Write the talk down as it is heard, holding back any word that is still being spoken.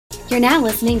You're now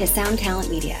listening to Sound Talent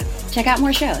Media. Check out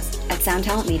more shows at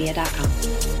soundtalentmedia.com.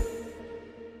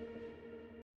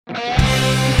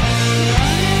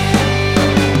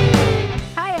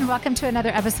 Hi, and welcome to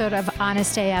another episode of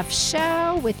Honest AF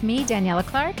Show with me, Daniela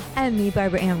Clark. And me,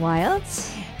 Barbara Ann Wild.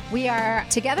 We are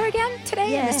together again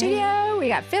today in the studio. We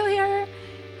got Phil here.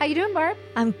 How you doing, Barb?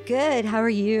 I'm good. How are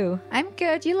you? I'm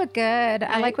good. You look good.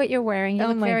 I like what you're wearing. You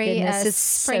look very it's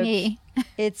springy.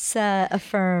 It's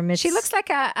Affirm. She looks like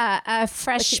a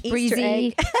fresh, like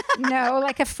breezy,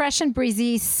 like a fresh and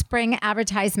breezy spring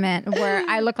advertisement where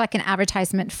I look like an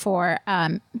advertisement for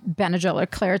Benadryl or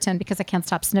Claritin because I can't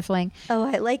stop sniffling. Oh,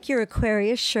 I like your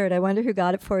Aquarius shirt. I wonder who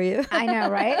got it for you. I know,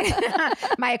 right?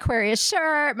 My Aquarius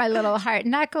shirt, my little heart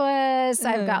necklace.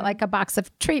 I've got like a box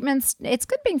of treatments. It's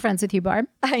good being friends with you, Barb.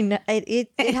 I know.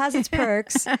 It has its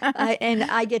perks, and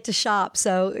I get to shop,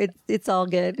 so it's all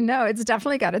good. No, it's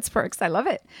definitely got its perks. I love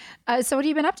it. So what have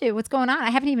you been up to? What's going on?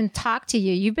 I haven't even talked to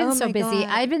you. You've been so busy. God.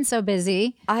 I've been so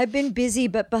busy. I've been busy,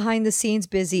 but behind the scenes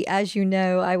busy. As you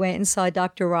know, I went and saw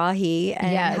Dr. Rahi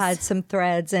and had some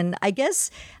threads. And I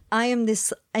guess I am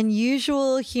this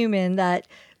unusual human that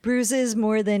bruises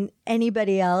more than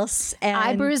anybody else. And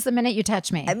I bruise the minute you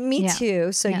touch me. Me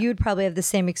too. So you'd probably have the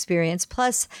same experience.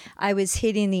 Plus, I was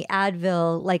hitting the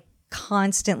Advil like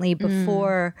constantly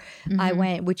before I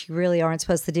went, which you really aren't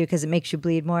supposed to do because it makes you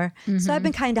bleed more. So I've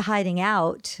been kind of hiding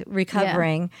out,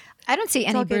 recovering. I don't see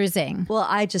any bruising. Well,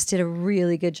 I just did a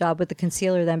really good job with the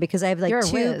concealer then because I have like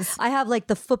I have like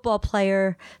the football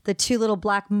player, the two little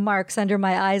black marks under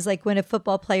my eyes, like when a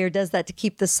football player does that to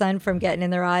keep the sun from getting in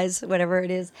their eyes, whatever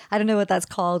it is. I don't know what that's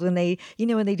called when they,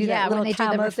 when they do that little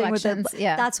camo thing with it.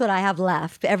 That's what I have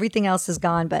left. Everything else is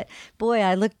gone. But boy,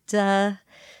 I looked a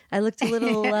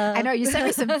little. I know you sent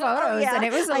me some photos, and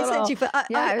it was a little. I sent you.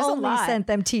 I only sent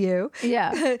them to you.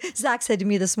 Yeah. Zach said to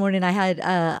me this morning, I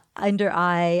had under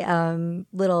eye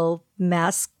little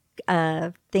mask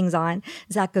things on.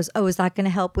 Zach goes, "Oh, is that going to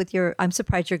help with your? I'm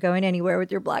surprised you're going anywhere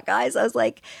with your black eyes." I was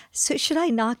like, "So should I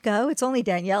not go? It's only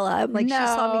Daniela." I'm like, she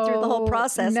saw me through the whole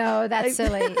process. No, that's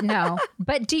silly. No,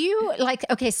 but do you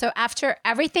okay? So after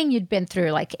everything you'd been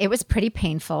through, like it was pretty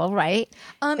painful, right?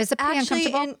 Is it pretty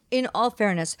uncomfortable? In all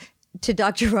fairness to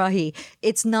Dr. Rahi,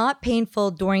 it's not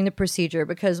painful during the procedure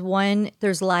because one,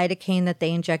 there's lidocaine that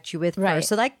they inject you with first.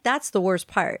 So that's the worst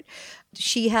part.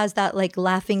 She has that like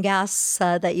laughing gas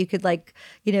that you could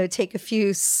take a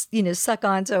few, suck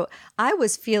on. So I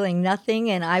was feeling nothing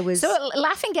and I was. So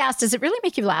laughing gas, does it really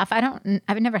make you laugh?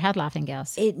 I've never had laughing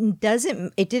gas. It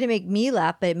didn't make me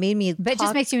laugh, but it made me. But it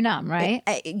just makes you numb, right?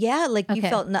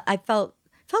 I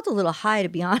felt a little high, to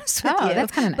be honest with you.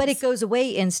 That's kind of nice. But it goes away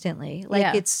instantly.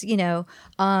 It's,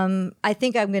 I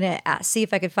think I'm going to see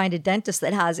if I could find a dentist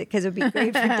that has it because it would be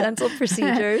great for dental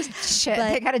procedures. Shit,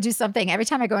 they got to do something. Every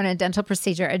time I go in a dental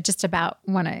procedure, I just about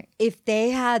want to. If they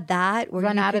had that, or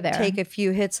run out of there, take a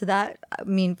few hits of that. I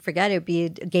mean, forget it. It'd be a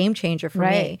game changer for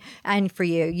me and for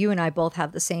you. You and I both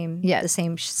have the same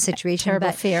situation.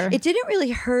 Terrible fear. It didn't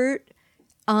really hurt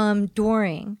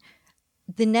during.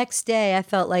 The next day, I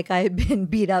felt like I had been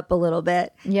beat up a little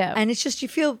bit. Yeah. And it's just, you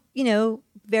feel,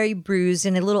 very bruised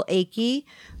and a little achy.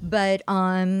 But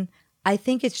I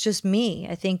think it's just me.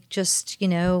 I think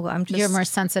You're more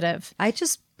sensitive. I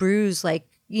just bruise like,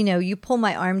 you pull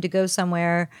my arm to go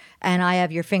somewhere and I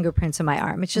have your fingerprints in my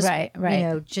arm. It's just,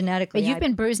 genetically. But you've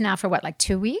been bruised now for what, like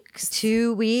 2 weeks?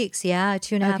 2 weeks. Yeah,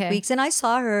 2.5 weeks. And I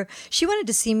saw her. She wanted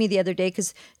to see me the other day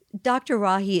because Dr.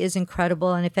 Rahi is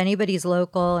incredible. And if anybody's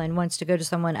local and wants to go to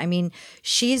someone, I mean,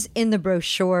 she's in the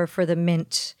brochure for the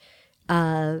Mint.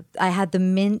 I had the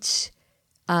Mint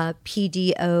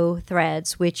PDO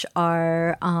threads, which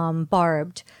are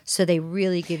barbed. So they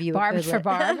really give you barbed a good for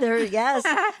barb. Yes.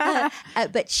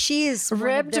 But she is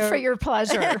ribbed for your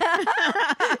pleasure.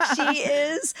 She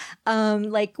is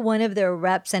like one of their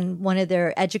reps and one of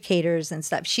their educators and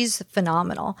stuff. She's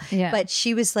phenomenal. Yeah. But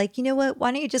she was like, you know what?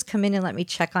 Why don't you just come in and let me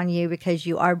check on you because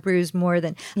you are bruised more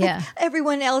than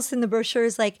everyone else in the brochure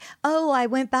is like, oh, I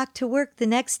went back to work the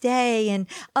next day and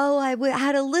I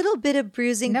had a little bit of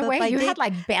bruising. No way, you had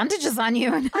like bandages on you.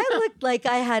 I looked like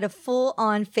I had a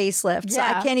full-on facelift. So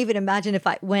I can't even imagine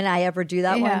when I ever do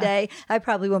that one day. I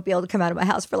probably won't be able to come out of my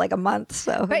house for like a month.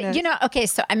 So, but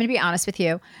so I'm going to be honest with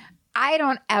you. I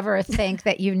don't ever think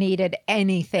that you needed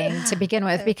anything to begin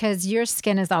with because your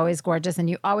skin is always gorgeous and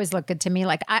you always look good to me.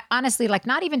 Like I honestly, like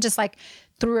not even just like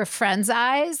through a friend's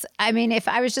eyes. I mean, if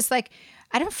I was just like,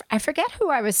 I forget who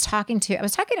I was talking to. I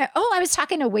was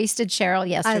talking to Wasted Cheryl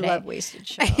yesterday. I love Wasted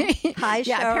Cheryl. Hi, Cheryl.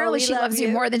 Yeah, apparently she loves you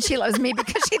more than she loves me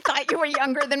because she thought you were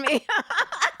younger than me.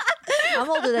 I'm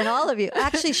older than all of you.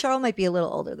 Actually, Cheryl might be a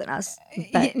little older than us.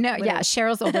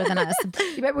 Cheryl's older than us.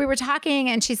 But we were talking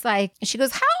and she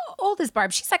goes, how old is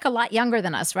Barb? She's like a lot younger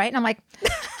than us, right? And I'm like,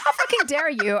 how fucking dare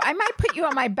you? I might put you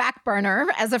on my back burner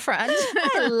as a friend.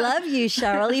 I love you,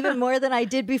 Cheryl, even more than I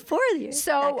did before you.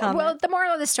 So, well, the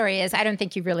moral of the story is I don't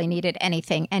think you really needed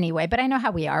anything anyway, but I know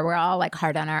how we are. We're all like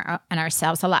hard on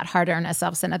ourselves, a lot harder on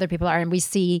ourselves than other people are. And we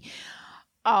see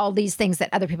all these things that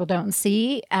other people don't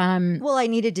see. Well, I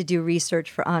needed to do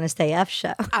research for Honest AF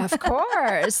show. Of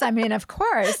course. I mean, of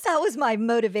course. That was my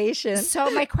motivation. So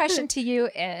my question to you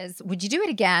is, would you do it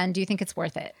again? Do you think it's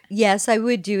worth it? Yes, I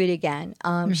would do it again.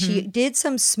 She did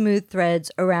some smooth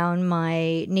threads around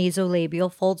my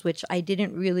nasolabial folds, which I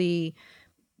didn't really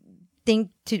think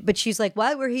to, but she's like,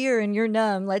 while we're here and you're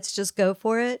numb, let's just go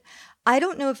for it. I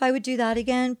don't know if I would do that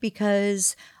again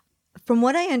because from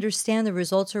what I understand, the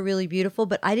results are really beautiful,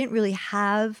 but I didn't really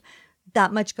have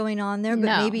that much going on there.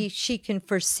 But maybe she can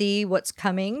foresee what's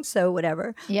coming, so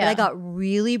whatever. Yeah. But I got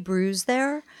really bruised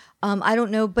there. I don't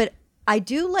know, but I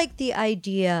do like the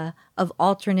idea of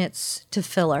alternates to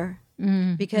filler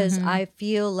because I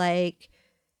feel like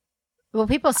well,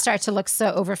 people start to look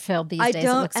so overfilled these days. It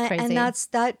looks crazy. And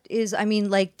that is, I mean,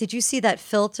 like, did you see that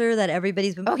filter that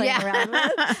everybody's been playing around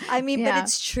with? I mean, but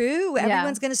it's true.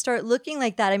 Everyone's going to start looking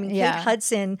like that. I mean, Kate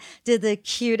Hudson did the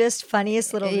cutest,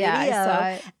 funniest little video. I saw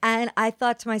it. And I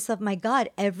thought to myself, my God,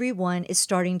 everyone is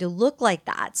starting to look like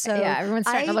that. So everyone's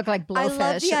starting to look like blowfish. I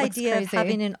love the idea of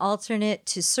having an alternate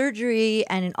to surgery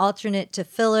and an alternate to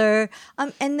filler.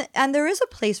 And there is a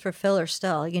place for filler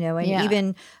still, you know, and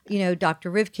even, you know,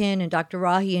 Dr. Rivkin and Dr.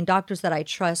 Rahi and doctors that I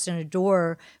trust and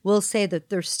adore will say that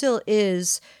there still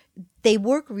is, they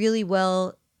work really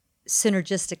well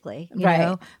synergistically, you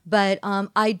know? But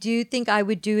I do think I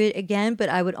would do it again, but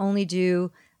I would only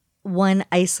do one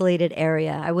isolated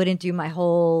area. I wouldn't do my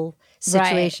whole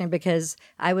situation because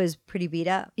I was pretty beat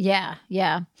up. Yeah.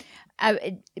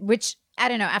 Which I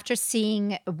don't know, after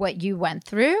seeing what you went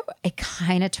through, it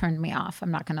kind of turned me off. I'm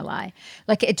not going to lie.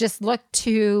 Like it just looked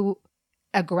too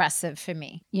aggressive for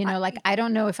me, you know, like I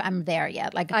don't know if I'm there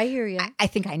yet. Like I hear you. I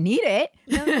think I need it.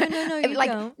 No, you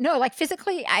like, don't. No, like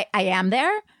physically I am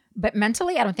there, but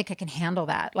mentally I don't think I can handle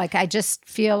that. Like I just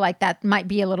feel like that might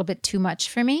be a little bit too much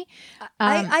for me.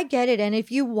 I get it. And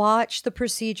if you watch the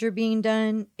procedure being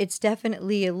done, it's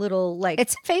definitely a little like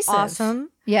it's invasive. Awesome.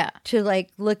 Yeah. To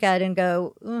like look at and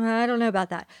go, I don't know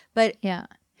about that. But yeah.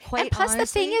 And plus, the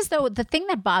thing is, though, the thing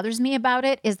that bothers me about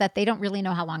it is that they don't really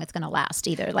know how long it's going to last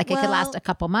either. Like, it could last a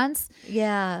couple months.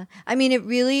 Yeah. I mean, it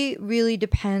really, really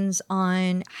depends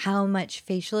on how much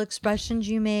facial expressions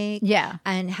you make. Yeah.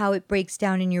 And how it breaks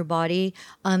down in your body.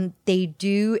 They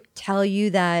do tell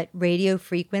you that radio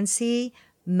frequency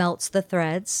melts the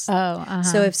threads.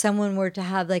 So if someone were to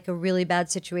have like a really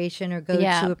bad situation or go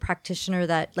to a practitioner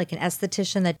that, like an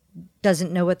esthetician that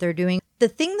doesn't know what they're doing, the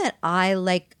thing that I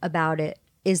like about it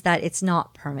is that it's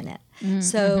not permanent.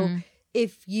 So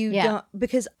if you don't,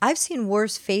 because I've seen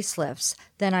worse facelifts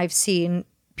than I've seen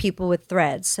people with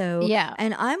threads. So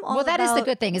and I'm all that is the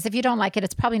good thing is if you don't like it,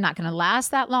 it's probably not going to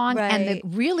last that long. Right. And the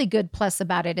really good plus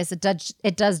about it is it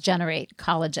does generate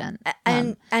collagen.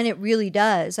 And it really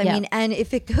does. I mean, and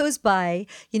if it goes by,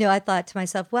 you know, I thought to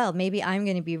myself, well, maybe I'm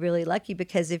going to be really lucky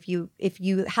because if you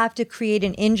have to create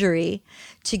an injury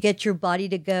to get your body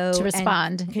to go to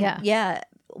respond.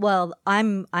 Well,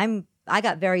 I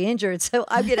got very injured, so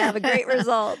I'm going to have a great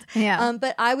result.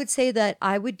 But I would say that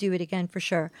I would do it again for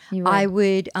sure. I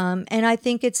would, and I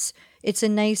think it's a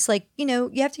nice, like, you know,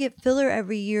 you have to get filler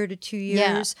every year to 2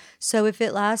 years. So if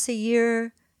it lasts a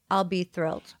year, I'll be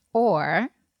thrilled. Or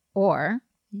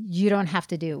you don't have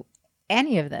to do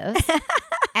any of this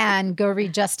and go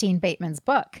read Justine Bateman's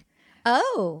book.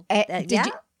 Oh,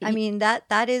 I mean,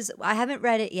 that is, I haven't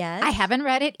read it yet. I haven't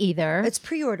read it either. It's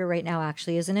pre-order right now,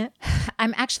 actually, isn't it?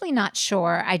 I'm actually not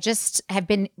sure. I just have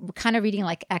been kind of reading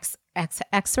like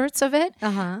excerpts of it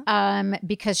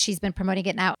because she's been promoting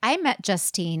it now. I met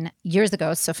Justine years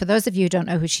ago. So for those of you who don't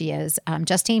know who she is,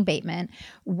 Justine Bateman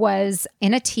was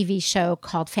in a TV show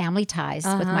called Family Ties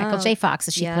with Michael J. Fox.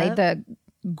 So she played the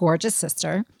gorgeous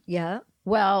sister. Yeah.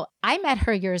 Well, I met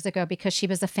her years ago because she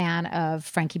was a fan of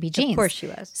Frankie B. Jeans. Of course she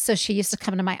was. So she used to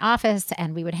come to my office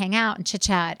and we would hang out and chit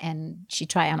chat and she'd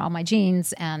try on all my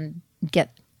jeans and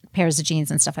get pairs of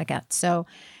jeans and stuff like that. So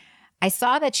I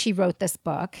saw that she wrote this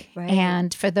book. Right.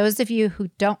 And for those of you who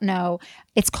don't know,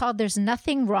 it's called There's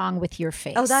Nothing Wrong with Your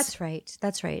Face. Oh, that's right.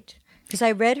 That's right. Because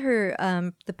I read her,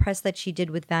 the press that she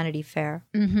did with Vanity Fair.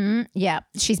 Yeah.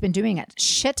 She's been doing a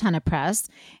shit ton of press.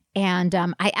 And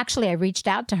I reached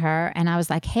out to her and I was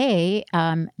like, hey,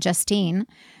 Justine,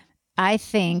 I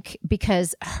think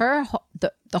because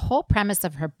the whole premise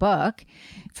of her book,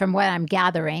 from what I'm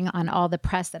gathering on all the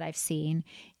press that I've seen,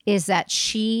 is that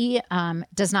she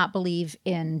does not believe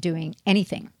in doing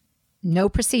anything. No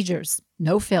procedures,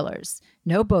 no fillers,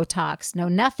 no Botox, no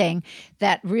nothing.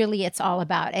 That really it's all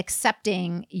about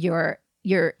accepting your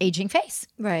aging face.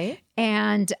 Right.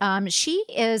 And she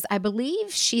is, I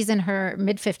believe she's in her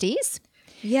mid-50s.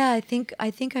 Yeah, I think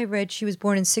I read she was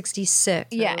born in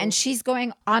 1966. Yeah, and she's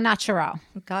going au natural.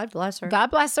 God bless her.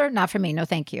 God bless her. Not for me, no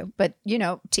thank you. But,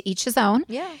 to each his own.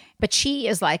 Yeah. But she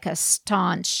is like a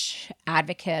staunch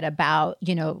advocate about,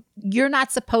 you're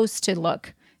not supposed to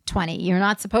look 20. You're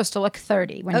not supposed to look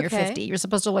 30 when you're 50. You're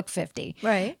supposed to look 50.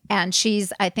 Right. And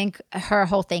I think her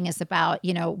whole thing is about,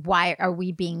 why are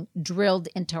we being drilled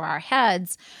into our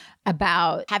heads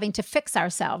about having to fix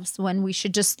ourselves when we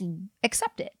should just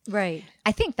accept it. Right.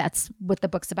 I think that's what the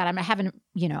book's about. I haven't,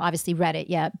 obviously read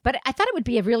it yet, but I thought it would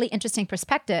be a really interesting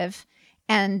perspective.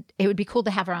 And it would be cool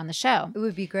to have her on the show. It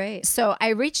would be great. So I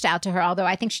reached out to her, although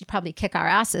I think she'd probably kick our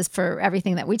asses for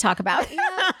everything that we talk about.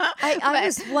 Yeah, I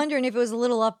was wondering if it was a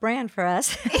little off brand for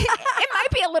us. It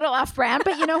might be a little off brand,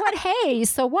 but you know what? Hey,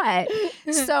 so what?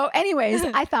 So anyways,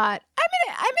 I thought,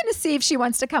 I'm gonna see if she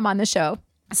wants to come on the show.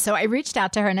 So I reached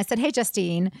out to her and I said, hey,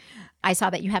 Justine, I saw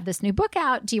that you have this new book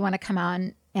out. Do you want to come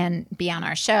on and be on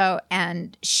our show?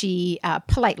 And she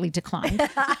politely declined.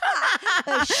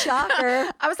 A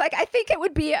shocker. I was like, I think it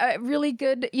would be a really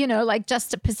good,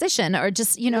 just a position or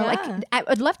just, like I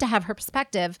would love to have her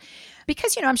perspective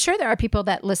because, I'm sure there are people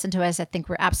that listen to us that think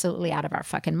we're absolutely out of our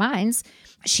fucking minds.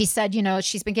 She said,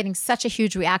 she's been getting such a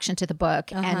huge reaction to the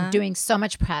book and doing so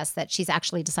much press that she's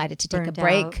actually decided to take a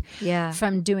break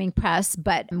from doing press.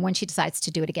 But when she decides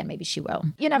to do it again, maybe she will.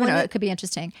 You never know. It could be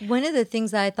interesting. One of the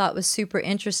things that I thought was super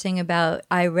interesting about,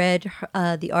 I read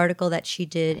the article that she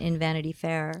did in Vanity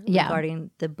Fair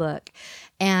regarding the book.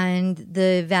 And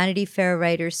the Vanity Fair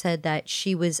writer said that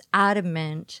she was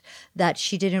adamant that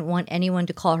she didn't want anyone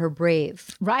to call her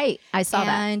brave. Right. I saw that.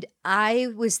 And I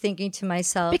was thinking to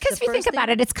myself, because if you think about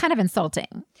it, it's kind of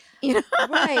insulting.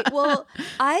 Right. Well,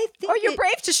 I think, or you're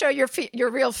brave to show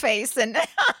your real face and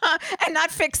and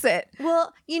not fix it.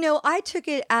 Well, I took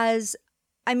it as,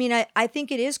 I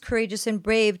think it is courageous and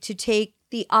brave to take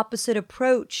the opposite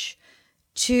approach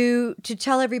to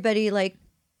tell everybody, like,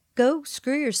 go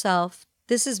screw yourself.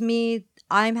 This is me.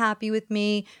 I'm happy with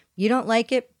me. You don't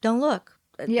like it? Don't look.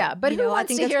 Yeah, but who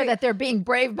wants to hear that they're being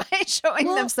brave by showing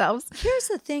themselves? Here's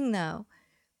the thing, though.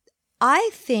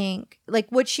 I think, like,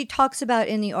 what she talks about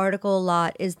in the article a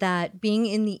lot is that being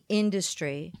in the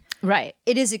industry, right,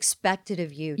 it is expected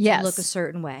of you to look a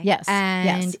certain way. Yes.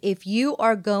 And if you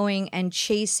are going and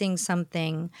chasing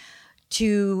something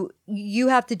you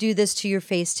have to do this to your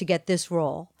face to get this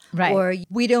role. Right. Or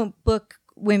we don't book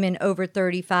women over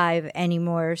 35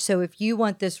 anymore. So if you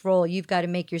want this role, you've got to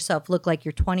make yourself look like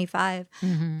you're 25.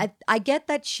 Mm-hmm. I get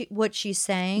that what she's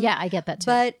saying. Yeah, I get that too.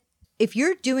 But if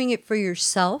you're doing it for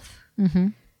yourself,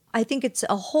 I think it's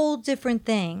a whole different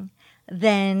thing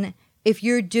than if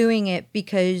you're doing it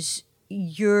because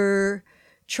you're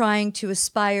trying to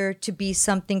aspire to be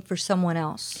something for someone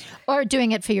else, or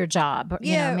doing it for your job,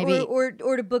 maybe or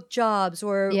to book jobs,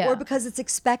 or because it's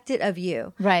expected of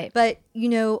you, right? But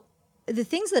the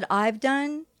things that I've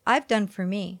done for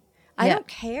me. I don't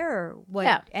care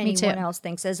what anyone else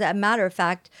thinks. As a matter of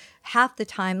fact, half the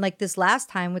time, like this last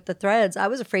time with the threads, I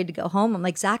was afraid to go home. I'm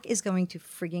like, Zach is going to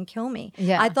freaking kill me.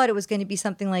 Yeah. I thought it was going to be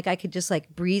something like I could just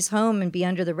like breeze home and be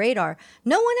under the radar.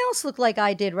 No one else looked like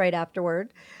I did right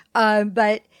afterward.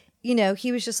 But,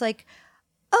 he was just like,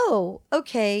 oh,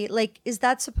 okay. Like, is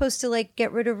that supposed to like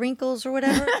get rid of wrinkles or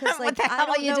whatever? Because like, what the hell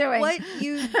I don't know what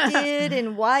you did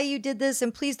and why you did this,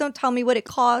 and please don't tell me what it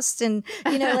cost. And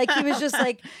like he was just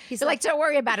like, he's like, don't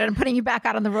worry about it. I'm putting you back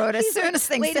out on the road as soon as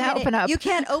things open up. You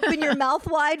can't open your mouth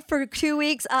wide for 2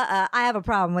 weeks. I have a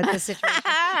problem with this situation.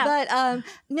 But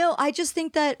no, I just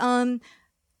think that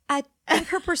I think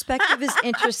her perspective is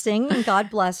interesting, and God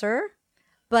bless her.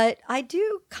 But I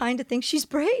do kind of think she's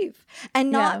brave,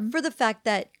 and not for the fact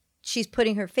that she's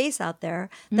putting her face out there,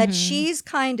 that she's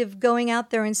kind of going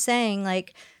out there and saying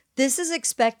like, this is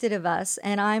expected of us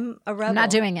and I'm a rebel. I'm not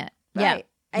doing it. Right.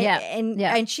 Yeah.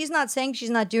 And she's not saying she's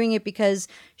not doing it because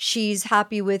she's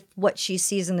happy with what she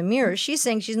sees in the mirror. She's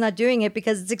saying she's not doing it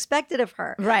because it's expected of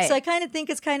her. Right. So I kind of think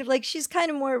it's kind of like she's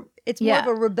kind of more, it's more of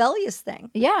a rebellious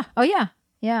thing. Yeah. Oh yeah.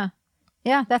 Yeah.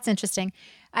 Yeah. That's interesting.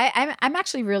 I'm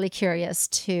actually really curious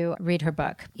to read her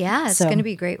book. Yeah, it's going to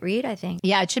be a great read, I think.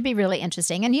 Yeah, it should be really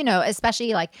interesting. And,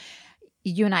 especially like,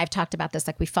 you and I have talked about this,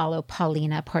 like we follow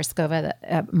Paulina Porskova,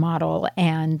 the model,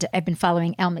 and I've been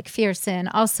following Elle Macpherson,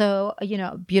 also,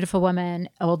 beautiful woman,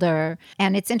 older.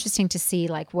 And it's interesting to see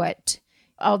like what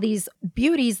all these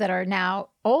beauties that are now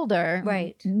older,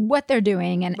 right, what they're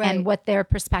doing and what their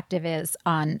perspective is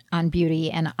on beauty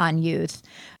and on youth.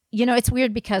 It's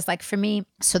weird because like for me,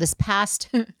 so this past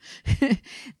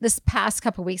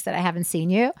couple of weeks that I haven't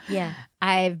seen you,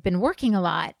 I've been working a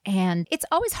lot, and it's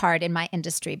always hard in my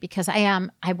industry because I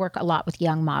work a lot with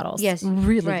young models. Yes.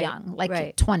 Really young,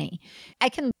 like 20. I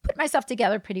can put myself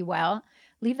together pretty well,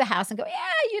 leave the house and go,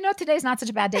 today's not such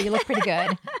a bad day. You look pretty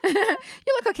good.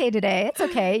 You look okay today. It's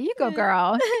okay. You go,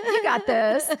 girl. You got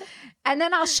this. And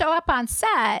then I'll show up on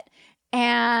set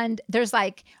and there's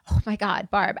like, oh my God,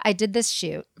 Barb, I did this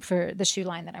shoot for the shoe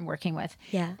line that I'm working with.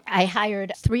 Yeah. I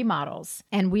hired 3 models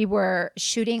and we were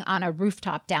shooting on a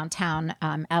rooftop downtown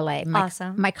LA.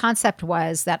 Awesome. My concept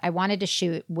was that I wanted to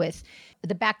shoot with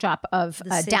the backdrop of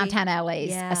downtown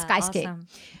LA's a skyscape. Awesome.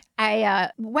 I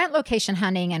went location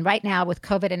hunting, and right now with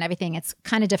COVID and everything, it's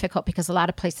kind of difficult because a lot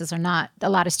of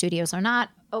studios are not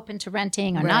open to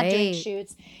renting or not doing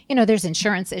shoots. There's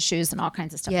insurance issues and all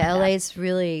kinds of stuff. Yeah, like LA is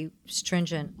really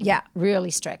stringent. Yeah,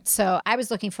 really strict. So I was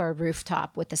looking for a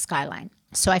rooftop with the skyline.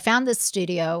 So I found this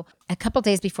studio a couple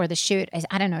days before the shoot.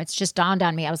 I don't know, it's just dawned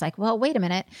on me. I was like, well, wait a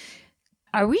minute.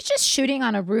 Are we just shooting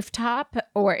on a rooftop,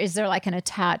 or is there like an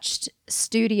attached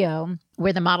studio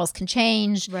where the models can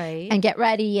change and get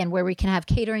ready and where we can have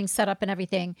catering set up and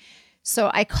everything?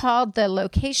 So I called the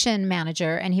location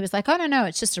manager and he was like, oh, no,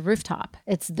 it's just a rooftop.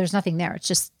 There's nothing there. It's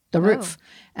just the roof.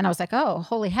 And I was like, oh,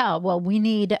 holy hell. Well, we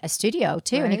need a studio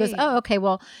too. And he goes, oh, okay,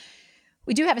 well,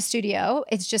 we do have a studio.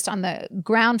 It's just on the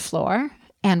ground floor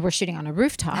and we're shooting on a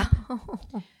rooftop.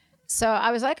 So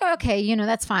I was like, oh, okay,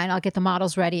 that's fine. I'll get the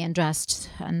models ready and dressed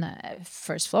on the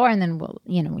first floor. And then we'll,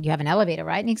 you have an elevator,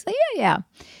 right? And he's like, yeah.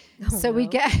 So we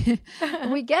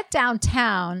get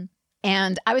downtown,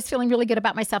 and I was feeling really good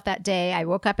about myself that day. I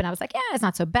woke up and I was like, yeah, it's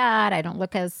not so bad. I don't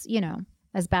look as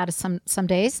bad as some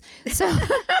days. So,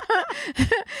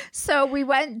 so we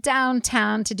went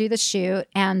downtown to do the shoot,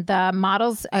 and the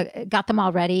models got them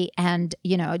all ready. And,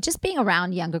 just being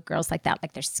around younger girls like that,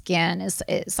 like their skin is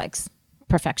like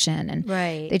perfection, and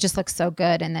they just look so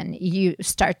good. And then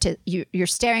you're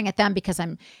staring at them because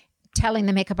I'm telling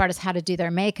the makeup artist how to do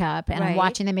their makeup, and I'm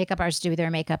watching the makeup artist do their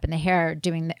makeup and the hair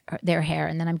doing their hair,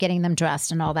 and then I'm getting them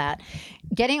dressed and all that,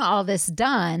 getting all this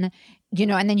done,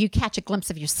 and then you catch a glimpse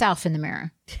of yourself in the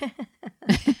mirror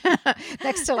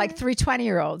next to like 3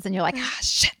 20-year-olds, and you're like,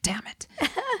 shit, damn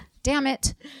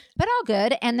it, but all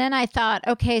good. And then I thought,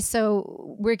 okay,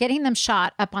 so we're getting them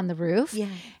shot up on the roof. Yeah.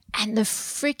 And the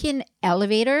freaking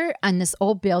elevator on this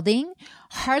old building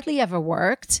hardly ever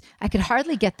worked. I could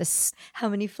hardly get this. How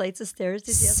many flights of stairs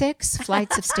did you have? 6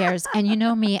 flights of stairs. And you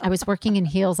know me, I was working in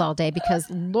heels all day because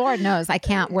Lord knows I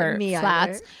can't wear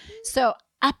flats. Either. So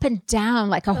up and down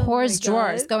like a whore's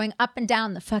drawers, going up and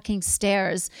down the fucking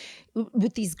stairs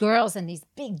with these girls and these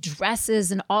big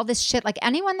dresses and all this shit. Like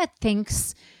anyone that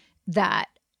thinks that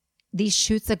these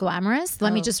shoots are glamorous,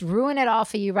 let me just ruin it all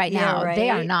for you right now. They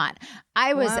are not.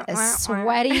 I was a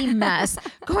sweaty mess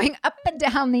going up and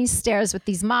down these stairs with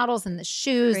these models and the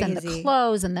shoes and the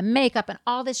clothes and the makeup and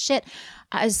all this shit.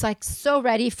 I was like so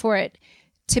ready for it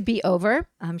to be over.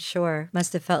 I'm sure.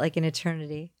 Must have felt like an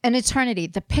eternity. An eternity.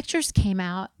 The pictures came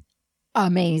out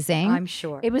amazing. I'm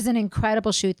sure. It was an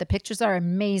incredible shoot. The pictures are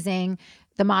amazing.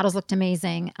 The models looked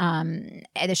amazing. And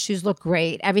the shoes looked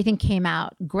great. Everything came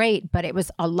out great, but it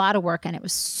was a lot of work and it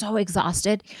was so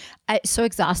exhausting.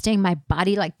 My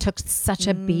body like took such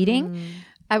a beating.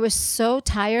 I was so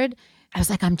tired. I was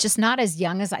like, I'm just not as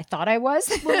young as I thought I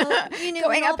was. Well,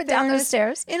 going up and down those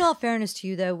stairs. In all fairness to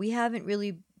you, though, we haven't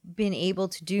really been able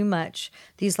to do much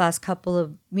these last couple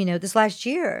of, this last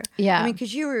year. Yeah. I mean,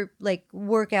 because you were like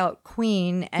workout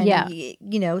queen and,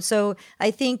 so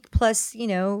I think plus,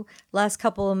 last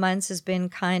couple of months has been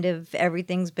kind of,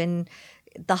 everything's been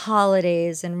the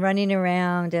holidays and running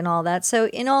around and all that. So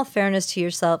in all fairness to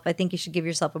yourself, I think you should give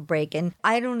yourself a break. And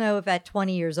I don't know if at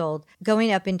 20 years old,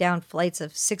 going up and down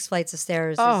 6 flights of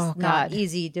stairs is not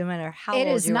easy, no matter how old you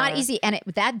are. It is not easy. And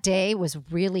that day was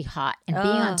really hot. And being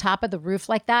on top of the roof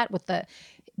like that with the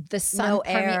sun,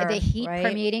 the heat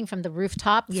permeating from the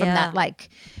rooftop, from that like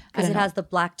Because it has the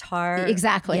black tar.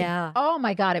 Exactly. Yeah. Oh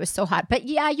my God, it was so hot. But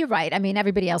yeah, you're right. I mean,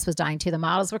 everybody else was dying too. The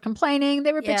models were complaining.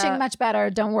 They were bitching much better.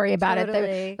 Don't worry about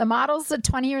it. The models at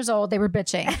 20 years old, they were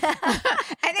bitching. And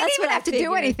they didn't even have to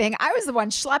do anything. I was the one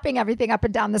schlepping everything up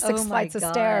and down the 6 flights of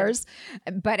stairs.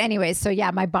 But anyway, so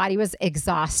yeah, my body was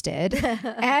exhausted.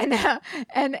 and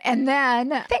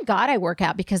then thank God I work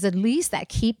out, because at least that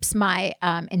keeps my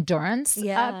endurance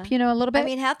up, a little bit. I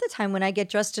mean, half the time when I get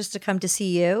dressed just to come to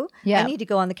see you, I need to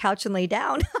go on the couch and lay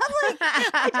down. I'm like,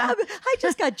 I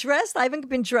just got dressed. I haven't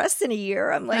been dressed in a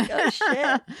year. I'm like, oh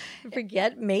shit.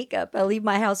 Forget makeup. I leave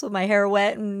my house with my hair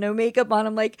wet and no makeup on.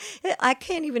 I'm like, I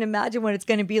can't even imagine what it's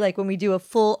going to be like when we do a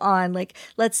full on, like,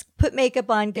 let's put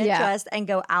makeup on, get dressed and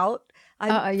go out.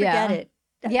 Forget it.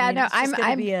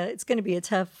 It's going to be a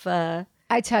tough,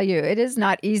 I tell you, it is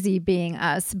not easy being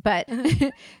us. But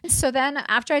so then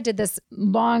after I did this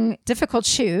long, difficult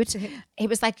shoot, it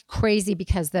was like crazy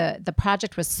because the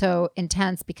project was so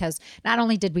intense, because not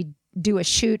only did we do a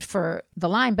shoot for the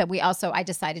line, but I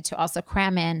decided to also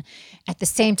cram in at the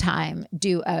same time,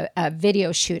 do a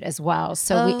video shoot as well.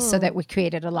 So that we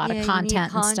created a lot of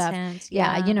content and stuff.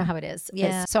 Yeah. You know how it is.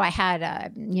 Yeah. So I had,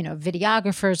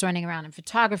 videographers running around and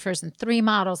photographers and 3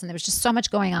 models, and there was just so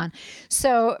much going on.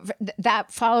 So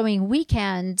that following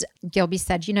weekend, Gilby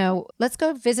said, let's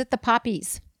go visit the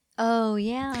Poppies. Oh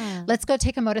yeah. Let's go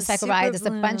take a motorcycle ride. There's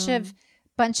a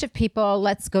bunch of people.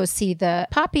 Let's go see the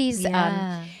Poppies.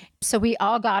 Yeah. So we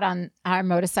all got on our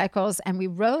motorcycles and we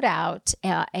rode out.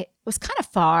 It was kind of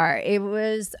far. It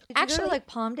was actually like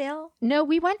Palmdale. No,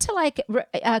 we went to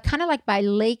kind of like by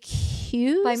Lake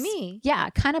Hughes. By me?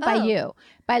 Yeah, kind of by you.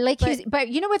 By Lake Hughes. But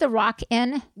you know where the Rock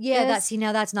Inn is?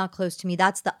 That's not close to me.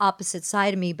 That's the opposite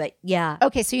side of me, but yeah.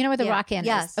 Okay, so you know where the Rock Inn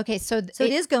is? Okay, so it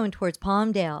is going towards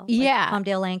Palmdale.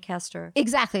 Palmdale, Lancaster.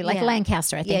 Exactly, like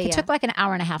Lancaster, I think. It took like an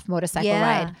hour and a half motorcycle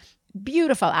ride.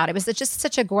 Beautiful out. It was just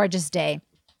such a gorgeous day.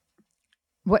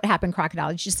 What happened, Crocodile?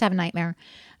 Did you just have a nightmare?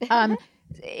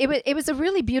 It was a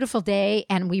really beautiful day,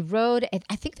 and we rode.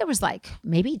 I think there was like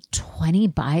maybe 20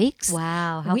 bikes.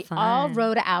 Wow, how fun! We all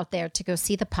rode out there to go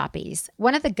see the Poppies.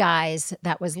 One of the guys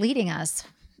that was leading us,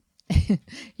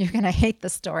 you're gonna hate the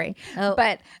story,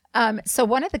 but so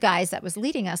one of the guys that was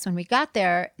leading us when we got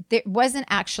there wasn't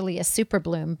actually a super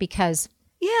bloom, because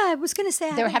I was gonna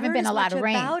say there haven't been a lot of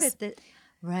rains.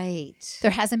 Right. There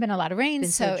hasn't been a lot of rain,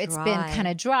 so it's been kind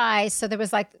of dry. So there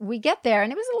was we get there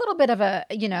and it was a little bit of a,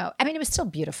 it was still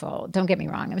beautiful. Don't get me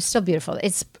wrong. It was still beautiful.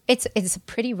 It's a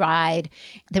pretty ride.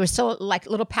 There were still like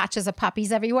little patches of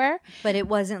poppies everywhere. But it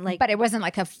wasn't like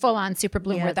a full on super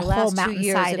bloom where the whole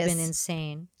mountainside has been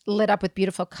insane. Lit up with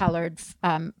beautiful colored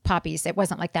poppies. It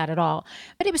wasn't like that at all.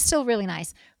 But it was still really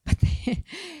nice.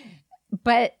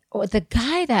 But the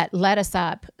guy that led us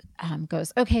up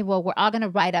goes, okay, well, we're all going to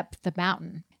ride up the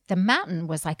mountain. The mountain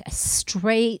was like a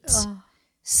straight, what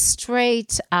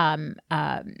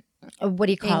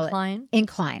do you call it?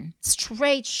 Incline.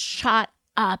 Straight shot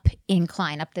up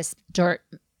incline, up this dirt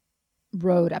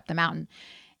road up the mountain.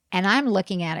 And I'm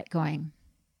looking at it going,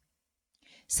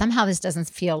 somehow this doesn't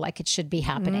feel like it should be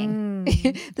happening.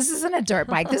 This isn't a dirt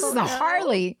bike. This is a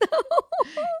Harley,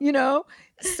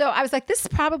 So I was like, this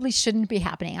probably shouldn't be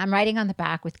happening. I'm riding on the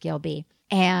back with Gilby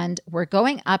and we're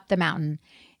going up the mountain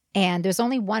and there's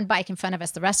only one bike in front of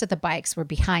us. The rest of the bikes were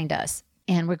behind us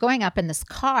and we're going up and this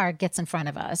car gets in front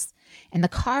of us and the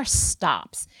car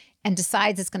stops and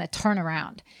decides it's going to turn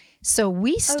around. So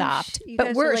we stopped,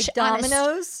 but we're like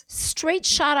dominoes, straight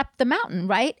shot up the mountain,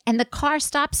 right? And the car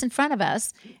stops in front of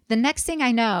us. The next thing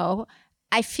I know,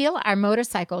 I feel our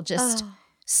motorcycle just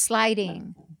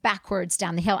sliding backwards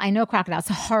down the hill. I know, Crocodile, it's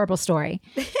a horrible story.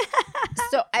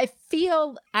 So I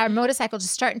feel our motorcycle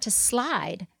just starting to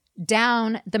slide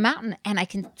down the mountain, and I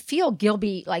can feel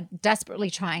Gilby like desperately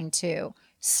trying to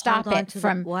stop it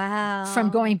from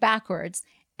going backwards.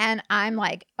 And I'm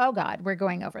like, oh God, we're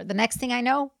going over. The next thing I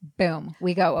know, boom,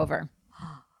 we go over.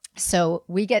 So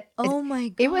we get, oh my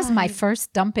God. It was my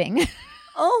first dumping.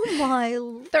 Oh my.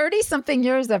 30-something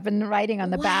years I've been riding on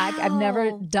the back. I've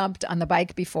never dumped on the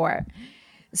bike before.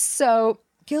 So.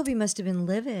 Gilby must have been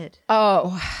livid.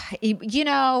 Oh, he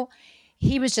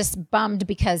was just bummed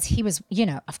because he was,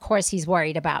 of course he's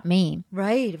worried about me.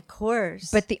 Right, of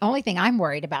course. But the only thing I'm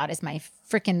worried about is my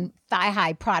freaking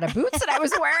thigh-high Prada boots that I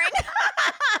was wearing.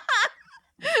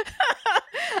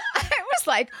 I was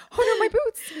like, oh no, my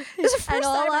boots. This is the first and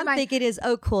all time I'm thinking is,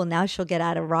 oh cool, now she'll get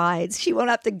out of rides. She won't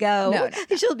have to go. No.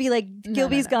 She'll be like,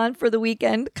 Gilby's gone for the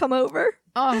weekend. Come over.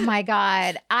 Oh my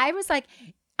God. I was like,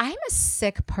 I'm a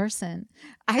sick person.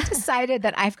 I decided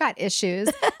that I've got issues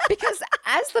because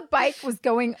as the bike was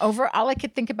going over, all I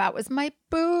could think about was my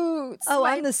boots. Oh,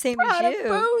 my I'm the same Prada as you.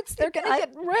 Boots. They're going to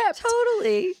get ripped.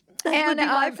 Totally. That would be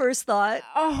my first thought.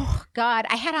 Oh God,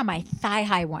 I had on my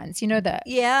thigh-high ones.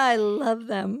 Yeah, I love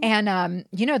them. And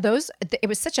those. It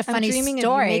was such a funny I'm dreaming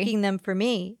story. of you making them for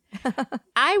me.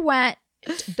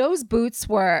 Those boots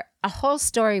were a whole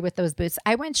story with those boots.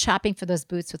 I went shopping for those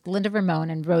boots with Linda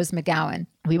Ramone and Rose McGowan.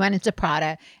 We went into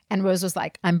Prada and Rose was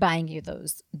like, I'm buying you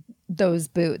those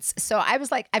boots. So I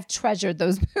was like, I've treasured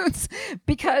those boots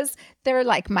because they're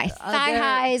like my thigh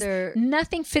highs.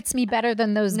 Nothing fits me better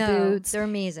than those boots. They're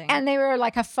amazing. And they were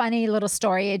like a funny little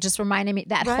story. It just reminded me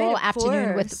that whole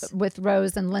afternoon with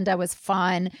Rose and Linda was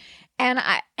fun. And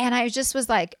I just was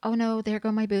like, oh no, there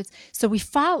go my boots. So we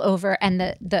fall over, and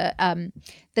the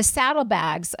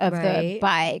saddlebags of the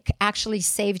bike actually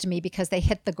saved me because they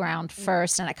hit the ground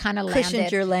first, and I kind of landed.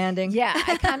 Cushioned your landing. Yeah,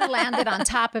 I kind of landed on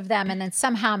top of them, and then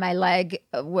somehow my leg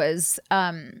was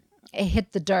it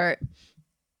hit the dirt.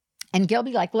 And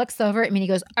Gilby like looks over at me and he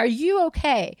goes, "Are you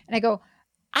okay?" And I go,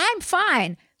 "I'm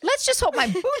fine. Let's just hope my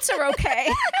boots are okay."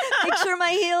 Make sure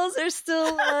my heels are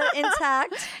still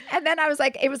intact. And then I was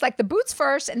like, it was like the boots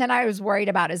first. And then I was worried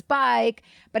about his bike.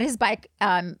 But his bike,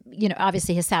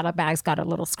 obviously his saddlebags got a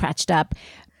little scratched up.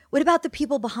 What about the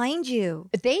people behind you?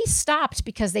 They stopped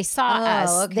because they saw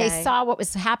us. Okay. They saw what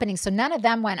was happening. So none of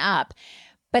them went up.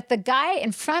 But the guy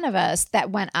in front of us that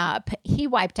went up, he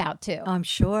wiped out too. I'm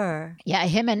sure. Yeah,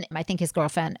 him and I think his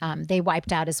girlfriend, they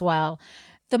wiped out as well.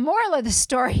 The moral of the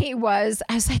story was,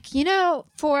 I was like,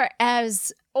 for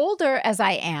as older as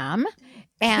I am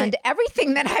and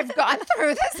everything that I've gone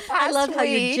through this past I love week. how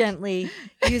you're gently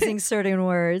using certain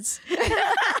words.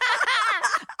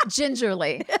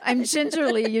 Gingerly. I'm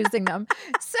gingerly using them.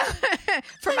 So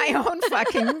for my own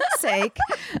fucking sake.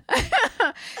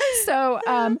 So,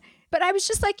 but I was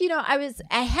just like,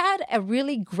 I had a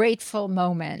really grateful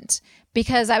moment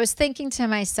because I was thinking to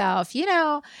myself,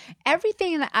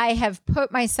 everything that I have put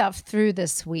myself through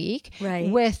this week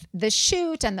with the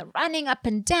shoot and the running up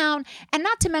and down, and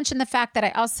not to mention the fact that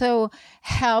I also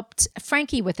helped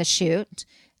Frankie with a shoot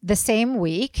the same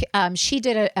week. She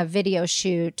did a video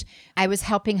shoot. I was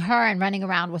helping her and running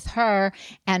around with her.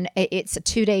 And it's a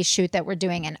 2-day shoot that we're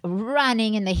doing and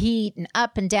running in the heat and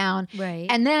up and down. Right.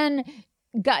 And then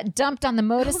got dumped on the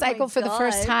motorcycle for the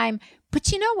first time. But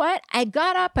you know what? I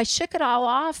got up, I shook it all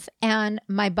off, and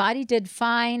my body did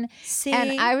fine. See?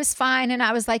 And I was fine. And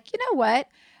I was like, you know what?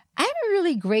 I'm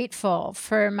really grateful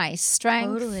for my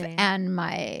strength and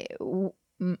my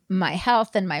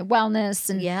health and my wellness,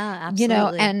 and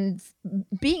absolutely. And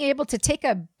being able to take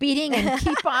a beating and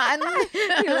keep on.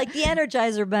 You're like the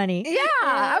Energizer Bunny. Yeah,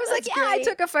 I was like, great. I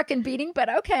took a fucking beating, but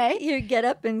okay. You get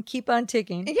up and keep on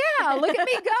ticking. Yeah, look at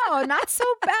me go. Not so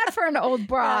bad for an old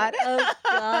broad. Oh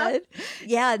God.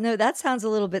 Yeah, no, that sounds a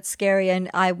little bit scary,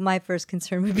 and my first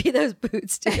concern would be those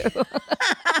boots too.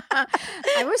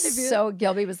 I was so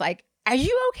Gilby was like, "Are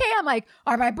you okay?" I'm like,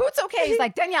 "Are my boots okay?" He's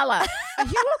like, "Daniela, are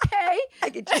you okay?"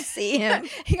 I could just see him.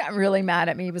 He got really mad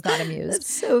at me. He was not amused.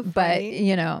 That's so funny.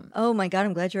 But, oh my God,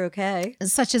 I'm glad you're okay.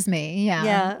 Such as me.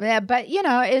 Yeah. Yeah. But,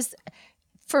 is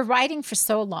for writing for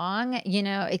so long,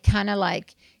 it kind of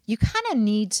like, you kind of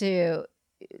need to,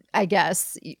 I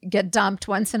guess, get dumped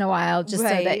once in a while just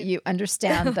so that you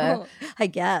understand I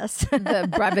guess the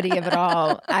brevity of it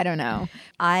all. I don't know.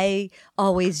 I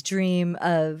always dream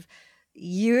of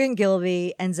you and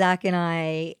Gilby and Zach and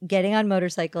I getting on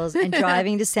motorcycles and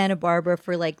driving to Santa Barbara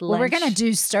for like lunch. Well, we're going to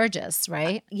do Sturgis,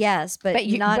 right? But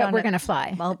we're going to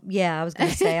fly. Well, yeah, I was going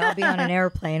to say I'll be on an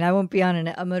airplane. I won't be on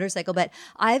a motorcycle. But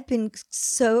I've been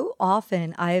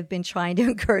trying to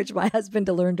encourage my husband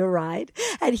to learn to ride.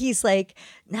 And he's like,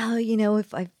 no,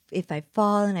 if I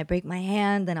fall and I break my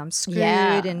hand, then I'm screwed.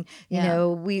 Yeah. And,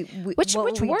 which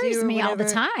worries me all the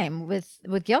time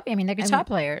with Gilby. I mean, they're guitar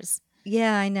players.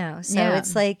 Yeah, I know. So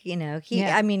it's like,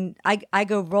 I mean, I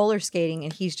go roller skating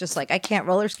and he's just like, I can't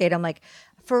roller skate. I'm like,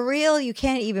 for real? You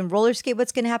can't even roller skate?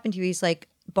 What's going to happen to you? He's like,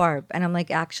 Barb. And I'm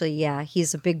like, actually, yeah,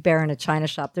 he's a big bear in a china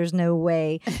shop. There's no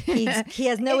way. He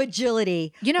has no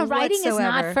agility. Riding is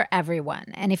not for everyone.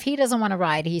 And if he doesn't want to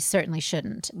ride, he certainly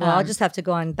shouldn't. Well, I'll just have to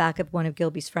go and back up one of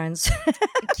Gilby's friends.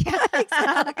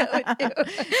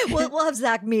 We'll have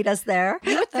Zach meet us there.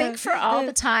 You would think for all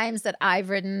the times that I've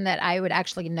ridden that I would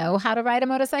actually know how to ride a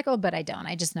motorcycle, but I don't.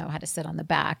 I just know how to sit on the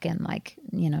back and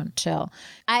chill.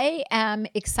 I am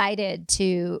excited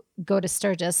to go to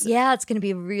Sturgis. Yeah, it's going to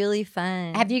be really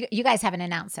fun. Have you guys haven't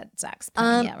announced that Zach's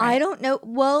playing yet, right? I don't know.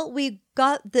 Well, we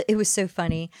got it was so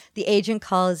funny. The agent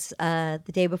calls the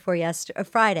day before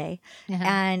Friday,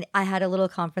 and I had a little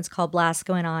conference call,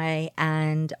 Blasco and I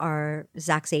and our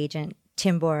Zach's agent,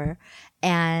 Tim Borer,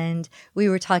 and we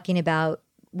were talking about,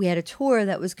 we had a tour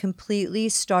that was completely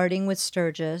starting with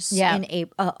Sturgis in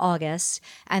August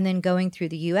and then going through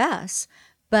the U.S.,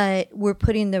 but we're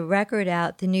putting the record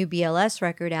out, the new BLS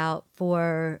record out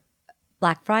for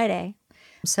Black Friday.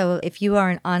 So if you are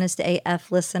an Honest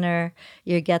AF listener,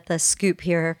 you get the scoop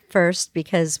here first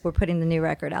because we're putting the new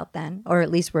record out then, or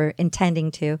at least we're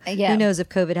intending to. Who knows if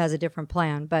COVID has a different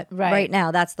plan, but right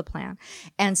now that's the plan.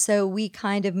 And so we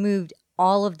kind of moved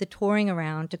all of the touring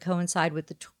around to coincide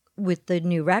with the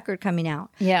new record coming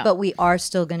out. Yeah. But we are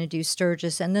still going to do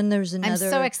Sturgis. And then there's another.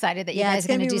 I'm so excited that you guys are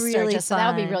going to do Sturgis. Really so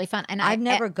that'll be really fun. And I've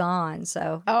never gone,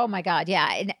 so. Oh my God. Yeah.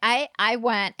 And I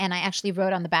went and I actually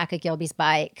rode on the back of Gilby's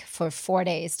bike for 4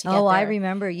 days to get there. I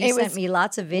remember. You sent me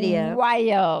lots of video.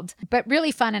 Wild. But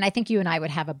really fun. And I think you and I would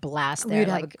have a blast there. We would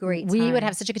have a great time. We would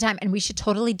have such a good time. And we should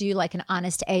totally do like an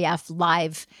Honest AF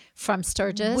live from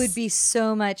Sturgis. Would be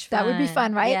so much fun. That would be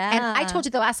fun, right? Yeah. And I told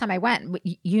you the last time I went,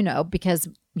 because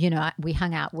we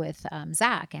hung out with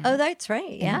Zach. And, that's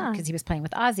right. Yeah. Because he was playing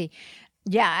with Ozzy.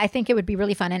 Yeah, I think it would be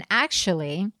really fun. And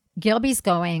actually, Gilby's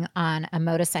going on a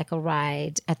motorcycle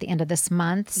ride at the end of this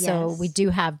month. Yes. So we do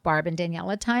have Barb and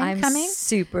Daniela time coming. I'm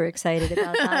super excited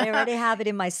about that. I already have it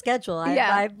in my schedule.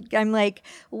 I'm like,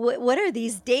 what are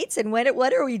these dates and what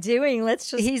are we doing?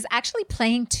 He's actually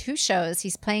playing 2 shows.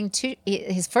 He's playing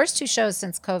his first 2 shows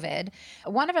since COVID.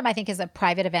 One of them, I think, is a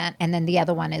private event. And then the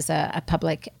other one is a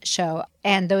public show.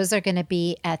 And those are going to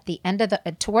be at the end of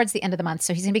towards the end of the month.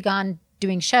 So he's going to be gone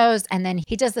doing shows, and then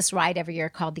he does this ride every year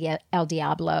called the El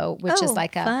Diablo, which is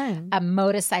like a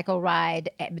motorcycle ride.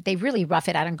 They really rough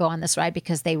it out and go on this ride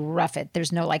because they rough it.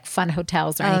 There's no like fun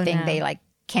hotels or anything. No. They like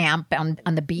camp on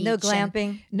the beach. No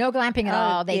glamping. No glamping at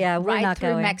all. They ride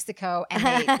through Mexico and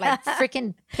they like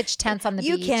freaking pitch tents on the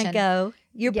beach. You can't go.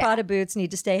 Your Prada boots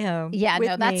need to stay home. Yeah,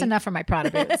 no, that's enough for my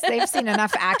Prada boots. They've seen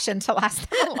enough action to last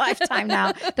them a lifetime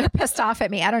now. They're pissed off at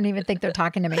me. I don't even think they're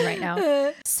talking to me right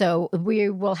now. So we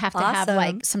will have to have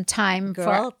like some time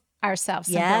for ourselves.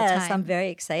 Yes, I'm very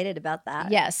excited about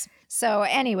that. Yes. So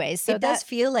anyways, it does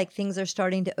feel like things are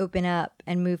starting to open up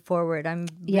and move forward. I'm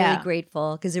really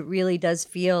grateful because it really does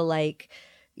feel like,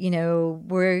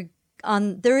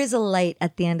 there is a light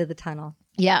at the end of the tunnel.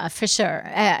 Yeah, for sure.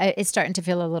 It's starting to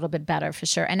feel a little bit better for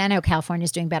sure. And I know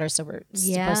California's doing better, so we're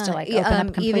supposed to like open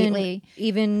up completely.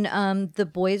 Even the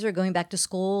boys are going back to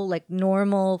school, like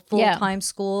normal full-time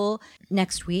school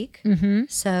next week. Mm-hmm.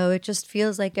 So it just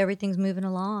feels like everything's moving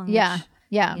along. Yeah,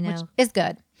 which is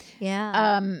good.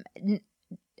 Yeah.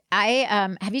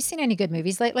 Have you seen any good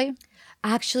movies lately?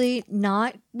 Actually,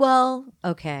 not. Well,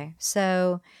 okay.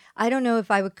 So I don't know if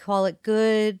I would call it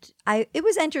good. It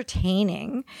was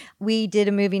entertaining. We did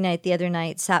a movie night the other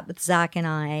night, sat with Zach and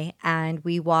I, and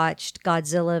we watched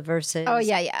Godzilla versus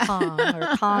Kong,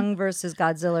 or Kong versus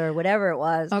Godzilla, or whatever it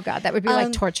was. Oh God, that would be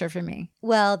like torture for me.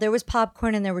 Well, there was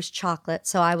popcorn and there was chocolate,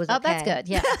 so I was okay. Oh, that's good.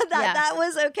 Yeah, that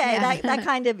was okay. Yeah. That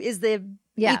kind of is the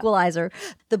equalizer.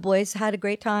 The boys had a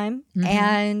great time,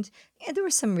 and there were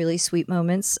some really sweet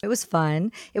moments. It was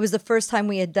fun. It was the first time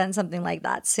we had done something like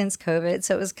that since COVID,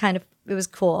 so it was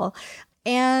cool.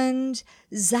 And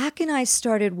Zach and I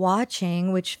started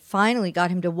watching, which finally got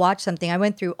him to watch something. I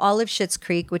went through all of Schitt's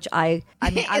Creek, which I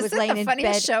was laying in bed. Is it the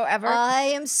funniest show ever? I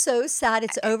am so sad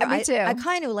it's over. Me too. I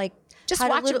kind of like just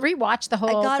rewatch the whole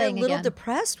thing. I got a little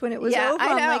depressed when it was over.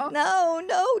 I'm like, no,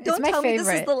 don't tell me this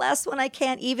is the last one. I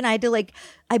can't even. I had to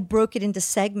I broke it into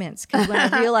segments because when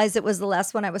I realized it was the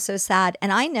last one, I was so sad.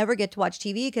 And I never get to watch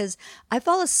TV because I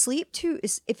fall asleep too.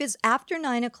 If it's after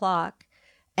 9:00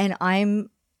 and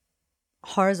I'm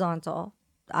horizontal,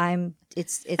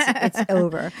 it's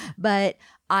over. But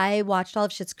I watched all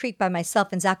of Schitt's Creek by myself,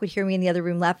 and Zach would hear me in the other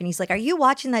room laughing. He's like, "Are you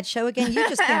watching that show again? You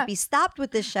just can't be stopped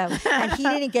with this show." And he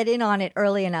didn't get in on it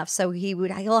early enough, so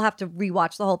he'll have to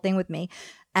rewatch the whole thing with me.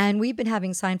 And we've been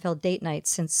having Seinfeld date nights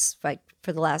since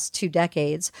for the last 2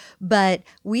 decades. But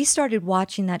we started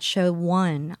watching that show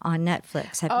One on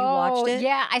Netflix. Have you watched it?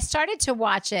 Yeah, I started to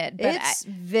watch it. But it's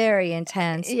very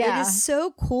intense. Yeah. It is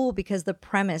so cool because the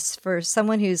premise for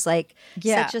someone who's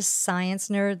such a science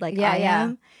nerd I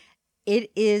am,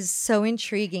 it is so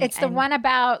intriguing. It's the one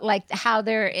about how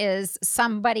there is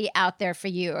somebody out there for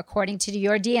you, according to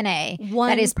your DNA,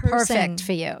 that is perfect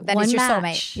for you. That is your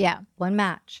soulmate. Yeah. One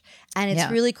match. And it's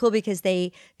really cool because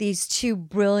these 2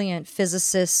 brilliant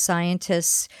physicists,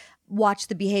 scientists, watched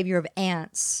the behavior of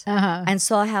ants and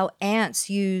saw how ants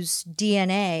use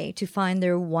DNA to find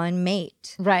their one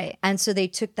mate. Right. And so they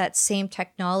took that same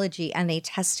technology and they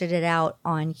tested it out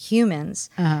on humans.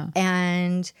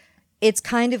 And it's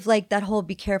kind of like that whole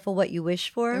be careful what you wish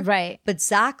for. Right. But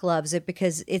Zach loves it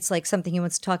because it's like something he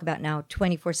wants to talk about now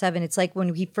 24/7. It's like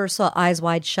when he first saw Eyes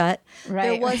Wide Shut,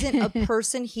 there wasn't a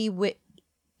person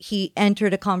he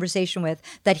entered a conversation with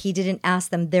that he didn't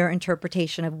ask them their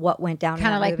interpretation of what went down.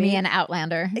 Kind of like movie. me in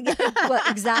Outlander. Well,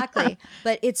 exactly.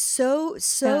 But it's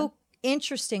so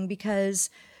interesting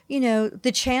because, you know,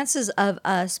 the chances of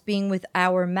us being with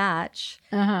our match,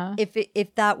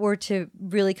 if that were to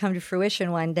really come to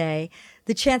fruition one day,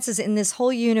 the chances in this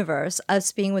whole universe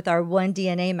us being with our one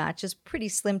DNA match is pretty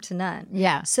slim to none.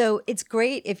 Yeah. So it's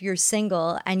great if you're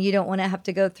single and you don't want to have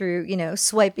to go through, you know,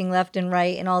 swiping left and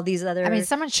right and all these other. I mean,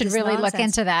 someone should really look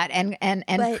into that and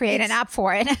create an app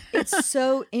for it. It's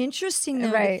so interesting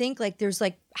though to think like there's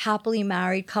like happily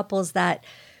married couples that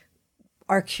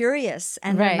are curious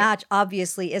and their match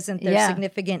obviously isn't their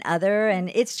significant other,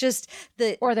 and it's just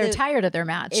or they're tired of their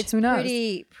match. It's Who knows?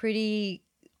 pretty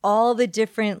all the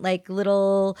different like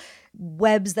little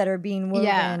webs that are being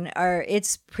woven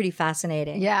it's pretty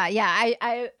fascinating.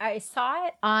 I saw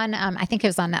it on I think it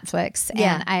was on Netflix,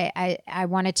 and I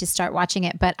wanted to start watching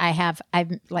it, but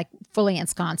I'm like fully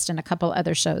ensconced in a couple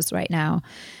other shows right now.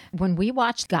 When we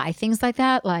watch guy things like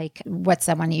that, like what's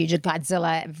that one you did,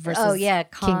 Godzilla versus King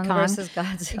Kong versus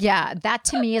Godzilla. Yeah, that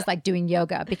to me is like doing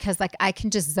yoga because like I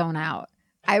can just zone out.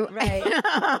 I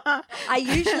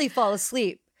usually fall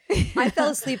asleep. I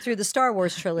fell asleep through the Star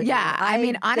Wars trilogy. Yeah, I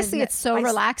mean, honestly, it's so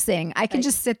relaxing. I can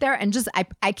just sit there and just,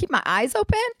 I keep my eyes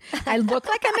open. I look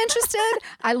like I'm interested.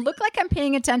 I look like I'm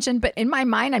paying attention, but in my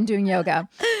mind, I'm doing yoga.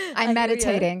 I'm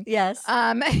meditating. Yes.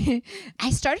 I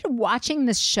started watching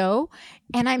this show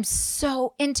and I'm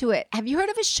so into it. Have you heard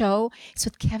of a show? It's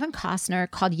with Kevin Costner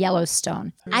called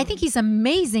Yellowstone. I think he's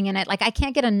amazing in it. Like, I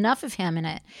can't get enough of him in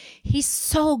it. He's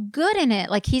so good in it.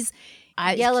 Like,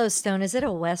 Yellowstone, is it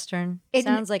a Western? It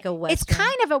sounds like a Western. It's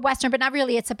kind of a Western, but not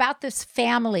really. It's about this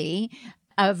family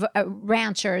of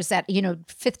ranchers that, you know,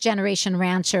 5th generation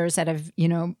ranchers that have, you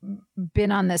know,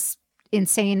 been on this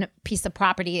insane piece of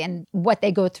property and what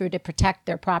they go through to protect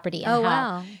their property and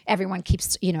how everyone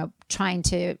keeps, you know, trying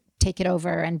to take it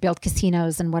over and build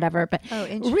casinos and whatever. But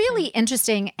really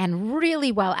interesting and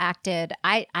really well acted.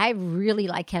 I really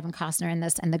like Kevin Costner in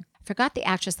this, and I forgot the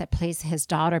actress that plays his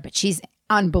daughter, but she's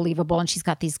unbelievable. And she's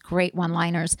got these great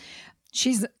one-liners.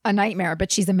 She's a nightmare,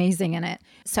 but she's amazing in it.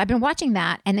 So I've been watching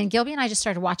that. And then Gilby and I just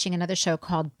started watching another show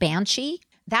called Banshee.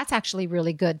 That's actually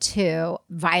really good too.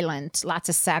 Violent, lots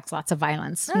of sex, lots of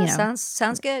violence. Oh, you know.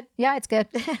 Sounds good. Yeah, it's good.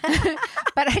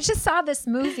 But I just saw this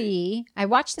movie. I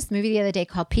watched this movie the other day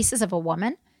called Pieces of a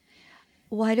Woman.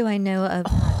 Why do I know of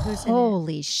who's in it?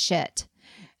 Holy shit.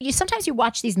 Sometimes you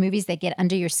watch these movies that get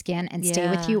under your skin and stay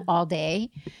with you all day.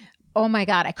 Oh my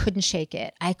God, I couldn't shake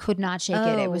it. I could not shake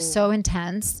it. It was so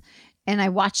intense. And I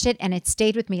watched it and it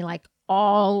stayed with me like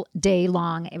all day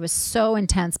long. It was so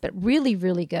intense, but really,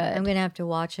 really good. I'm going to have to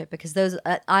watch it because those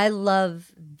I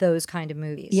love those kind of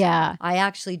movies. Yeah. I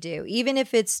actually do. Even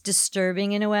if it's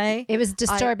disturbing in a way. It was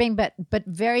disturbing, but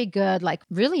very good, like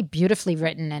really beautifully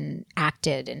written and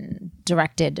acted and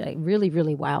directed, like really,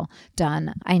 really well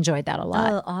done. I enjoyed that a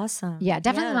lot. Oh, awesome. Yeah,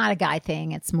 definitely not a guy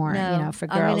thing. It's more, you know, for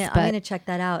girls. I'm going to check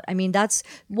that out. I mean, that's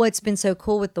what's been so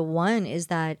cool with The One is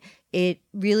that it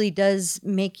really does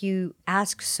make you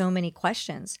ask so many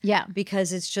questions. Yeah.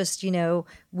 Because it's just, you know,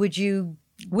 would you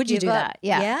do that?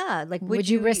 Yeah. Yeah. Like, would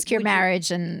you risk your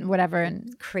marriage and whatever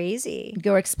and crazy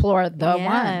go explore the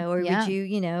one? Or would you,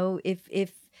 you know,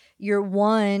 if your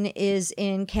one is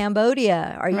in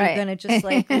Cambodia, are you going to just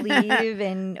like leave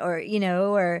and, or, you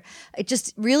know, or it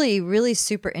just really, really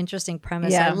super interesting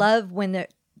premise. I love when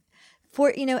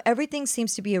you know, everything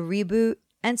seems to be a reboot.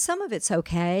 And some of it's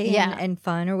okay and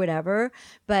fun or whatever,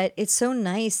 but it's so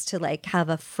nice to like have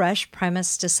a fresh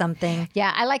premise to something.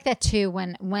 Yeah, I like that too.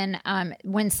 When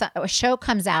a show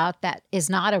comes out that is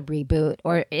not a reboot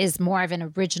or is more of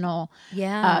an original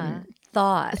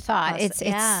thought. It's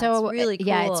so really cool.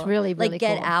 Yeah, it's really like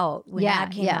Get cool. Out when that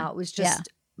came out was just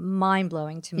mind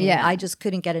blowing to me. Yeah. I just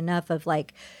couldn't get enough of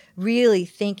like really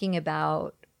thinking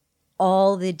about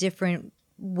all the different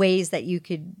ways that you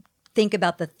could think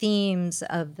about the themes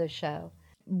of the show.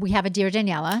 We have a Dear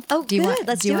Daniela. Oh, good.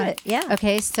 Let's do it. Yeah.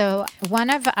 Okay. So one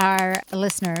of our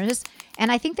listeners,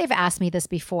 and I think they've asked me this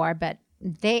before, but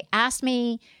they asked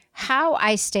me how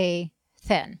I stay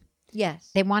thin. Yes.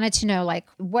 They wanted to know like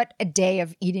what a day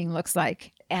of eating looks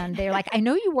like. and they're like, I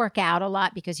know you work out a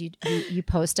lot because you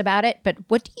post about it, but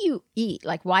what do you eat?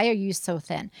 Like, why are you so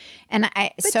thin? And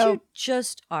but you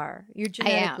just are. You're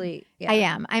genetically. I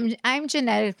am. I'm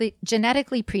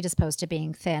genetically predisposed to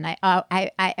being thin.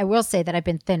 I will say that I've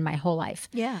been thin my whole life.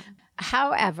 Yeah.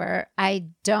 However, I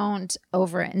don't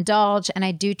overindulge, and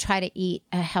I do try to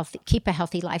keep a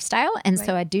healthy lifestyle. And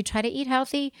so I do try to eat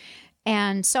healthy.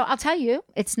 And so I'll tell you,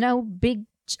 it's no big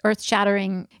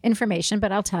earth-shattering information,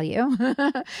 but I'll tell you.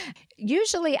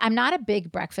 Usually, I'm not a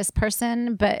big breakfast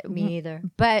person, but me either.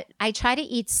 But I try to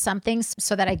eat something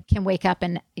so that I can wake up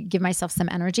and give myself some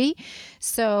energy.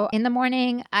 So in the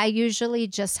morning, I usually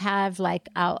just have like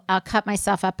I'll cut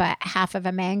myself up a half of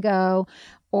a mango,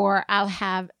 or I'll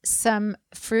have some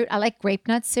fruit. I like grape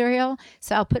nut cereal,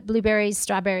 so I'll put blueberries,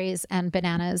 strawberries, and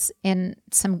bananas in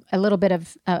a little bit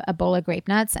of a bowl of grape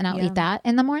nuts, and I'll eat that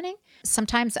in the morning.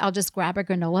 Sometimes I'll just grab a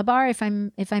granola bar if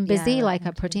I'm busy, like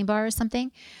a protein bar or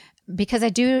something, because I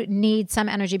do need some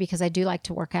energy because I do like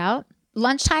to work out.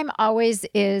 Lunchtime always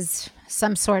is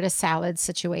some sort of salad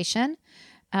situation.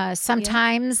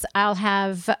 Sometimes I'll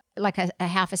have like a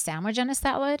half a sandwich and a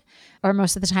salad, or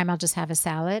most of the time I'll just have a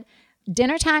salad.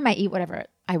 Dinner time, I eat whatever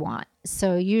I want.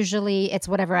 So usually it's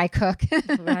whatever I cook.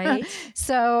 Right.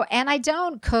 So, and I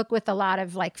don't cook with a lot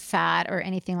of like fat or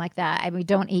anything like that. I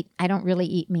don't really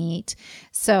eat meat.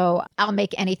 So I'll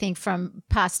make anything from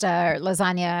pasta or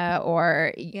lasagna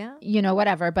or,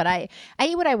 whatever. But I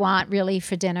eat what I want really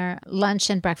for dinner. Lunch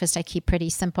and breakfast, I keep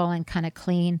pretty simple and kind of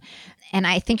clean. And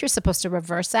I think you're supposed to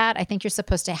reverse that. I think you're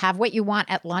supposed to have what you want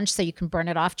at lunch so you can burn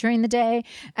it off during the day.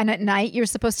 And at night, you're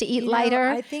supposed to eat lighter.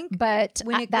 I think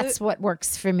that's what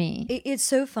works for me. It's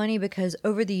so funny because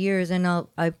over the years, and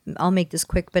I'll make this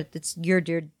quick, but it's your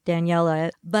dear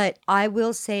Daniela. But I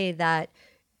will say that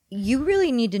you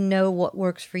really need to know what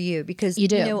works for you, because you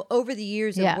know, over the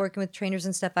years of working with trainers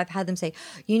and stuff, I've had them say,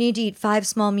 you need to eat 5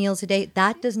 small meals a day.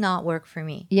 That does not work for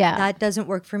me. Yeah. That doesn't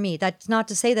work for me. That's not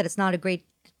to say that it's not a great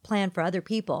plan for other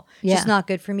people. It's just not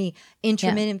good for me.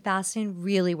 Intermittent fasting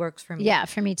really works for me. Yeah,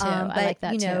 for me too. But, I like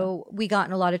that too. We got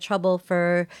in a lot of trouble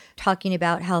for talking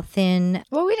about how thin.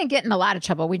 Well, we didn't get in a lot of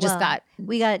trouble. We got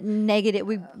negative.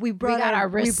 We brought our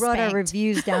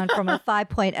reviews down from a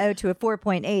 5.0 to a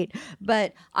 4.8.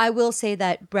 But I will say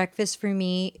that breakfast for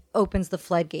me opens the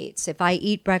floodgates. If I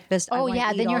eat breakfast,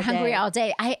 then you're hungry all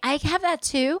day. I have that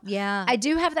too. Yeah, I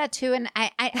do have that too. And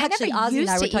I actually, Ozzy and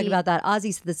I were talking about that.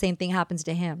 Ozzy said the same thing happens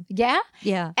to him. Yeah?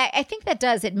 Yeah. I think that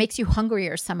does. It makes you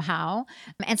hungrier somehow.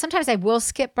 And sometimes I will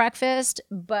skip breakfast,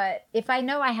 but if I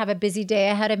know I have a busy day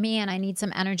ahead of me and I need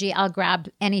some energy, I'll grab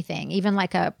anything, even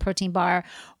like a protein bar,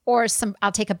 or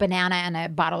I'll take a banana and a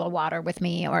bottle of water with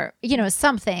me, or,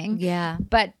 something. Yeah.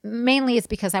 But mainly it's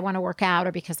because I want to work out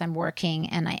or because I'm working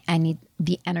and I need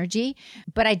the energy.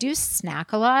 But I do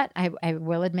snack a lot. I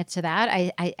will admit to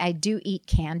that. I do eat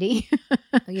candy.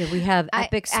 We have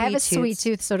epic sweet tooth. I have a sweet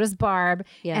tooth. So does Barb.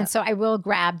 Yeah. And so I will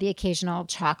grab the occasional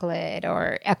chocolate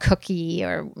or a cookie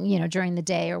or, during the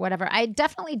day or whatever. I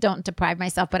definitely don't deprive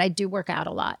myself, but I do work out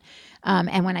a lot.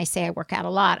 And when I say I work out a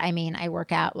lot, I mean, I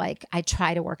work out I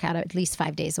try to work out at least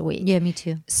 5 days a week. Yeah, me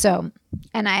too. So,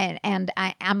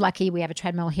 I'm lucky we have a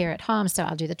treadmill here at home. So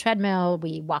I'll do the treadmill.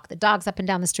 We walk the dogs up and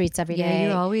down the streets every day. Yeah,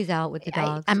 you're always out with the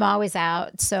dogs. I'm always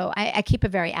out. So I keep a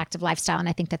very active lifestyle, and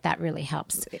I think that really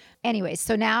helps. Anyway,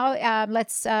 so now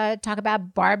let's talk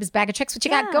about Barb's Bag of Tricks. What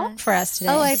you got going for us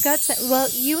today? Oh, I've got well,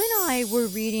 you and I were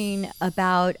reading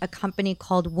about a company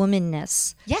called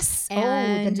Womanness. Yes.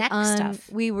 And, the neck stuff.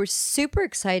 We were super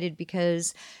excited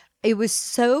because it was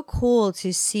so cool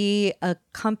to see a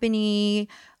company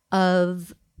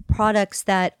of products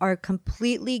that are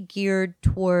completely geared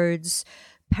towards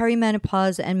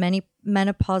perimenopause and many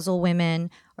menopausal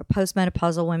women, or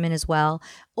postmenopausal women as well,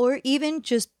 or even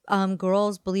just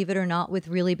girls, believe it or not, with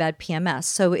really bad PMS.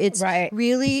 So it's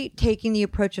really taking the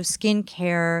approach of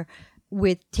skincare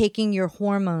with taking your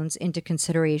hormones into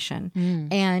consideration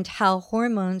and how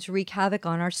hormones wreak havoc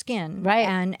on our skin,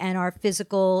 and our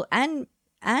physical and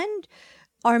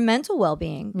our mental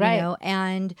well-being,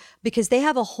 and because they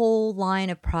have a whole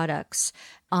line of products,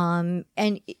 and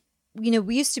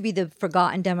we used to be the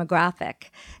forgotten demographic,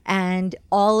 and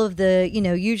all of the,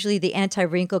 usually the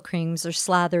anti-wrinkle creams are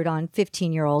slathered on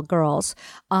 15-year-old girls,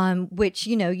 which,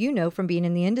 from being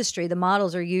in the industry, the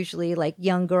models are usually like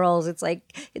young girls. It's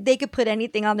like they could put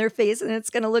anything on their face and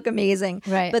it's going to look amazing.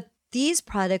 Right. But these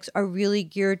products are really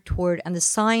geared toward, and the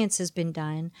science has been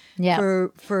done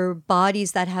for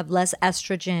bodies that have less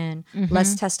estrogen,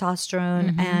 less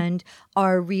testosterone, and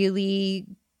are really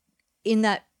in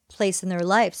that place in their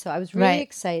life. So I was really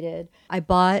excited. I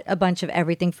bought a bunch of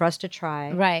everything for us to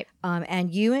try. Right.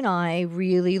 And you and I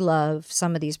really love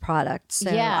some of these products.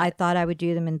 So I thought I would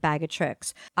do them in Bag of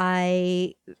Tricks. Do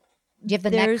you have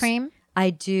the neck cream? I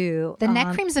do. The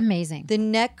neck cream's amazing. The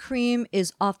neck cream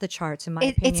is off the charts in my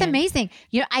opinion. It's amazing.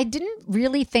 I didn't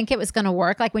really think it was going to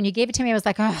work. Like when you gave it to me, I was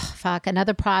like, oh, fuck,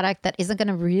 another product that isn't going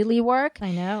to really work.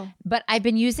 I know. But I've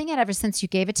been using it ever since you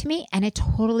gave it to me and it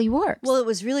totally works. Well, it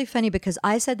was really funny because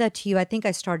I said that to you. I think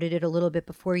I started it a little bit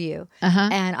before you.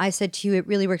 And I said to you, it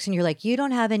really works. And you're like, you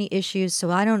don't have any issues.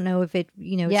 So I don't know if it's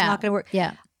not going to work.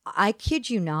 Yeah. I kid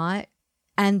you not.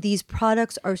 And these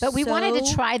products are But we wanted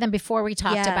to try them before we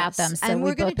talked about them. So and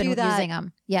we've both been using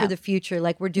them for the future.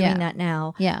 Like we're doing that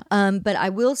now. Yeah. But I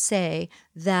will say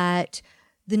that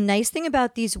the nice thing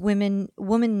about these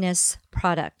womanness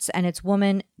products, and it's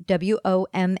woman,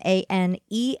 WOMANESS,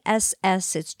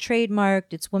 it's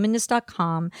trademarked, it's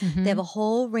womanness.com. They have a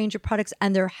whole range of products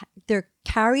and they're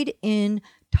carried in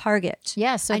Target.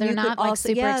 Yeah, so they're not like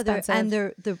super expensive. And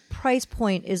the price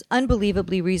point is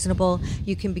unbelievably reasonable.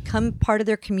 You can become part of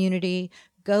their community,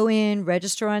 go in,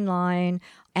 register online.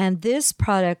 And this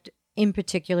product in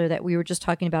particular that we were just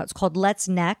talking about, it's called Let's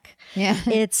Neck. Yeah.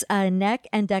 It's a neck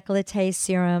and décolleté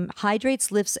serum, hydrates,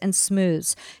 lifts, and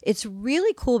smooths. It's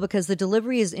really cool because the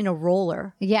delivery is in a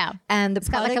roller. Yeah. And it's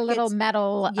got like a little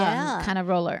metal kind of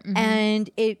roller. And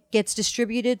it gets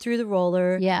distributed through the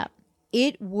roller. Yeah.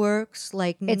 It works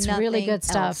like it's really good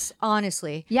stuff. Else,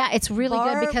 honestly. Yeah, it's really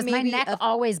good because my neck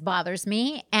always bothers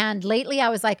me. And lately I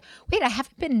was like, wait, I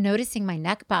haven't been noticing my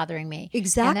neck bothering me.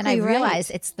 Exactly. And then I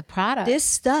realized it's the product. This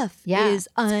stuff is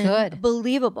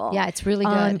unbelievable. Yeah, it's really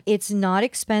good. It's not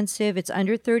expensive. It's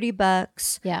under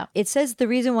 $30. Yeah. It says the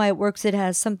reason why it works, it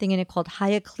has something in it called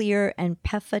Hyaclear and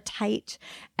Pephatite.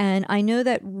 And I know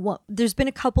that there's been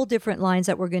a couple different lines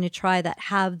that we're going to try that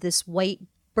have this white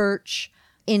birch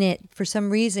in it for some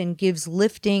reason, gives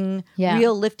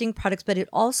real lifting products, but it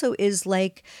also is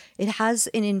like, it has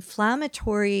an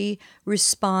inflammatory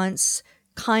response,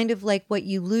 kind of like what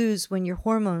you lose when your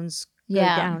hormones go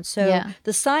down. So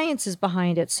the science is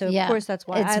behind it. So of course that's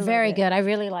why it's very good. I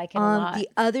really like it a lot. The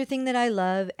other thing that I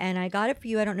love, and I got it for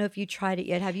you, I don't know if you tried it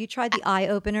yet. Have you tried the eye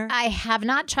opener? I have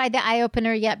not tried the eye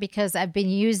opener yet because I've been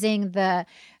using the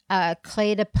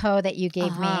Clé de Peau that you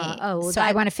gave me. So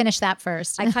I want to finish that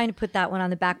first. I kind of put that one on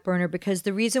the back burner because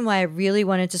the reason why I really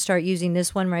wanted to start using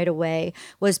this one right away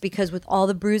was because with all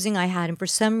the bruising I had, and for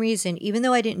some reason, even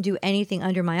though I didn't do anything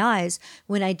under my eyes,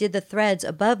 when I did the threads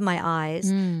above my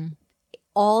eyes,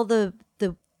 all the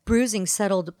bruising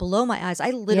settled below my eyes. I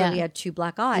literally had two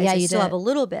black eyes. Yeah, I still have a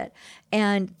little bit.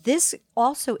 And this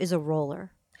also is a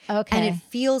roller. Okay. And it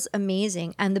feels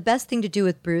amazing. And the best thing to do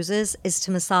with bruises is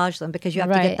to massage them because you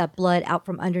have to get that blood out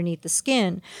from underneath the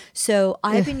skin. So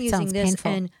I've been using this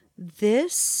painful. And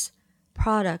this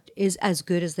product is as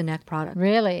good as the neck product.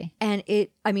 Really? And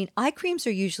eye creams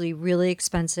are usually really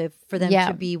expensive for them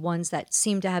to be ones that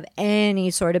seem to have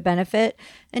any sort of benefit.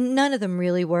 And none of them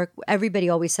really work. Everybody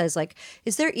always says like,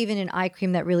 is there even an eye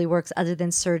cream that really works other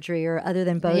than surgery or other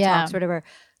than Botox or whatever?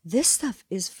 This stuff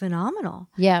is phenomenal.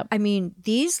 Yeah. I mean,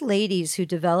 these ladies who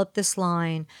developed this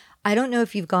line, I don't know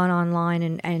if you've gone online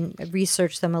and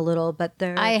researched them a little, but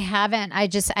I haven't.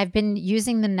 I've been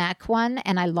using the neck one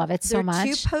and I love it so much.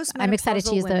 Two postmenopausal I'm excited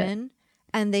to use women,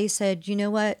 and they said, you know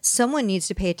what? Someone needs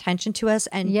to pay attention to us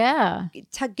and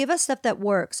give us stuff that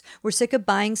works. We're sick of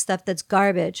buying stuff that's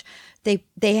garbage.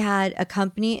 They had a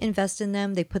company invest in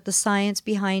them. They put the science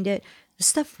behind it. This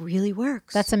stuff really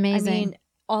works. That's amazing. I mean,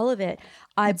 all of it.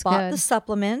 I bought the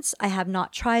supplements. I have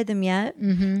not tried them yet,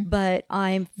 but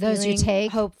I'm feeling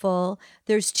hopeful.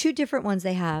 There's two different ones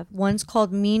they have. One's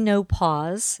called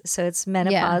Menopause. So it's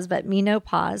menopause, but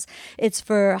Menopause. It's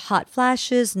for hot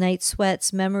flashes, night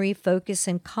sweats, memory, focus,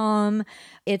 and calm.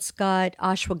 It's got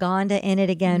ashwagandha in it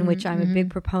again, which I'm a big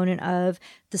proponent of.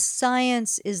 The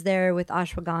science is there with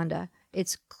ashwagandha.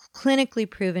 It's clinically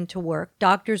proven to work.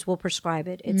 Doctors will prescribe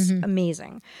it. It's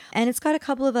amazing. And it's got a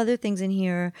couple of other things in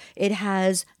here. It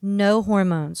has no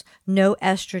hormones, no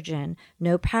estrogen,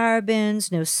 no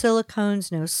parabens, no silicones,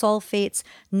 no sulfates,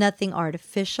 nothing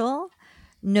artificial,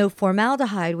 no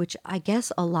formaldehyde, which I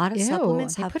guess a lot of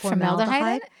supplements have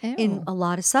formaldehyde in a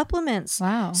lot of supplements.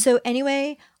 Wow. So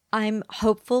anyway, I'm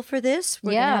hopeful for this.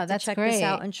 We're gonna have to check this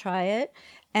out and try it.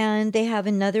 And they have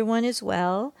another one as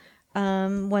well.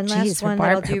 One last one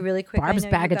that I'll do really quick. Barb's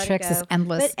Bag of Tricks is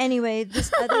endless. But anyway,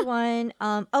 this other one,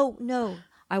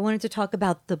 I wanted to talk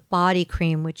about the body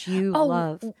cream, which you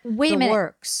love. Wait a minute.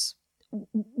 Works.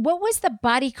 What was the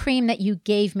body cream that you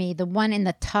gave me? The one in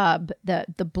the tub, the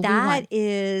blue one? That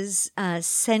is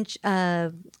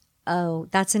Oh,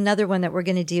 that's another one that we're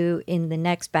going to do in the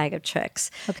next bag of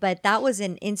tricks. Okay. But that was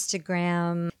an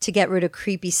Instagram to get rid of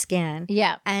creepy skin.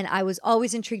 Yeah. And I was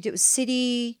always intrigued. It was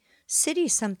City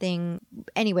something.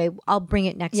 Anyway, I'll bring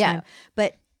it next time.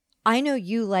 But I know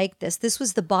you like this. This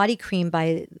was the body cream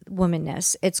by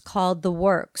Womanness. It's called The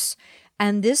Works.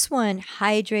 And this one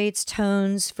hydrates,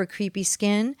 tones for creepy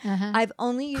skin. I've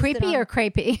only used creepy or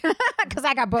crepey, because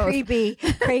I got both. Creepy,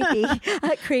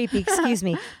 excuse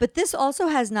me. But this also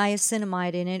has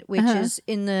niacinamide in it, which is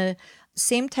in the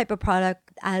same type of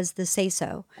product as the Say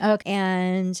So.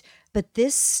 Okay. But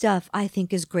this stuff I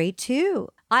think is great too.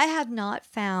 I have not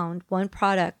found one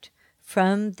product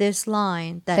from this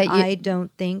line that I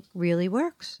don't think really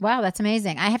works. Wow, that's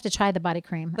amazing. I have to try the body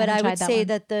cream. But I would say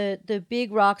that the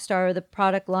big rock star of the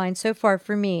product line so far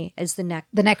for me is the neck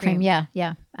cream. Yeah.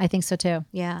 I think so too.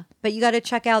 Yeah. But you got to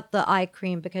check out the eye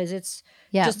cream because it's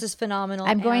just as phenomenal.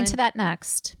 I'm going to that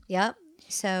next. Yep.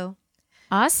 So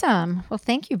awesome. Well,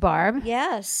 thank you, Barb.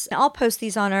 Yes. I'll post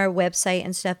these on our website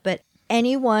and stuff, but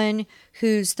anyone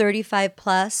who's 35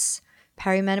 plus,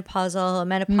 perimenopausal,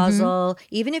 menopausal,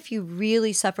 even if you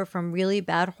really suffer from really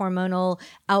bad hormonal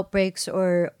outbreaks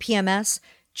or PMS,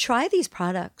 try these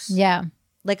products. Yeah.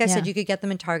 Like I said, you could get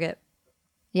them in Target.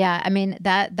 Yeah. I mean,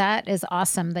 that is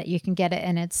awesome that you can get it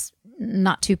and it's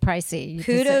not too pricey.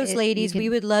 Kudos, ladies. We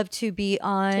would love to be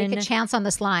on. Take a chance on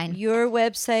this line. Your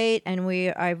website. And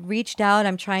I've reached out.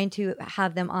 I'm trying to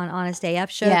have them on Honest AF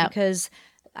show because,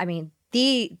 I mean,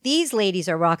 these ladies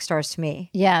are rock stars to me.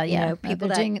 Yeah. You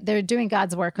know, they're doing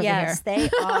God's work over here. Yes, they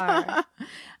are.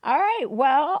 All right.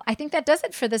 Well, I think that does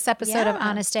it for this episode of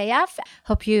Honest AF.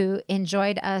 Hope you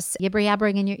enjoyed us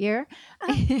yibber-yabbering in your ear.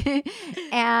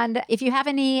 And if you have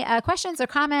any questions or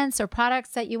comments or products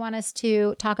that you want us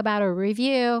to talk about or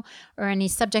review or any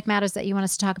subject matters that you want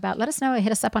us to talk about, let us know.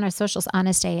 Hit us up on our socials,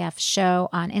 Honest AF Show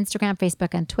on Instagram, Facebook,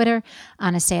 and Twitter.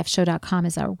 HonestAFShow.com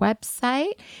is our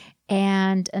website.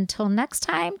 And until next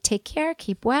time, take care,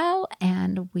 keep well,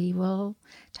 and we will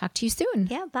talk to you soon.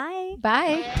 Yeah, bye.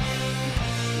 Bye.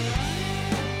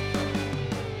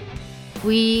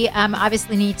 We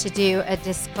obviously need to do a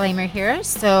disclaimer here.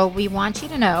 So we want you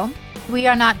to know we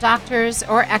are not doctors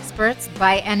or experts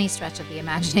by any stretch of the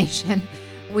imagination.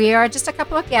 We are just a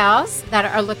couple of gals that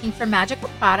are looking for magical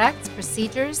products,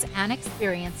 procedures, and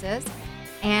experiences.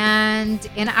 And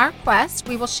in our quest,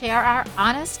 we will share our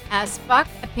honest as fuck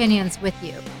opinions with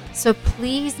you. So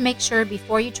please make sure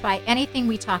before you try anything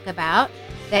we talk about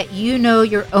that you know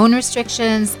your own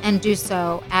restrictions and do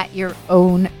so at your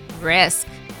own risk.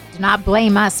 Do not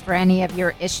blame us for any of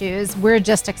your issues. We're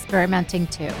just experimenting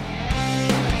too.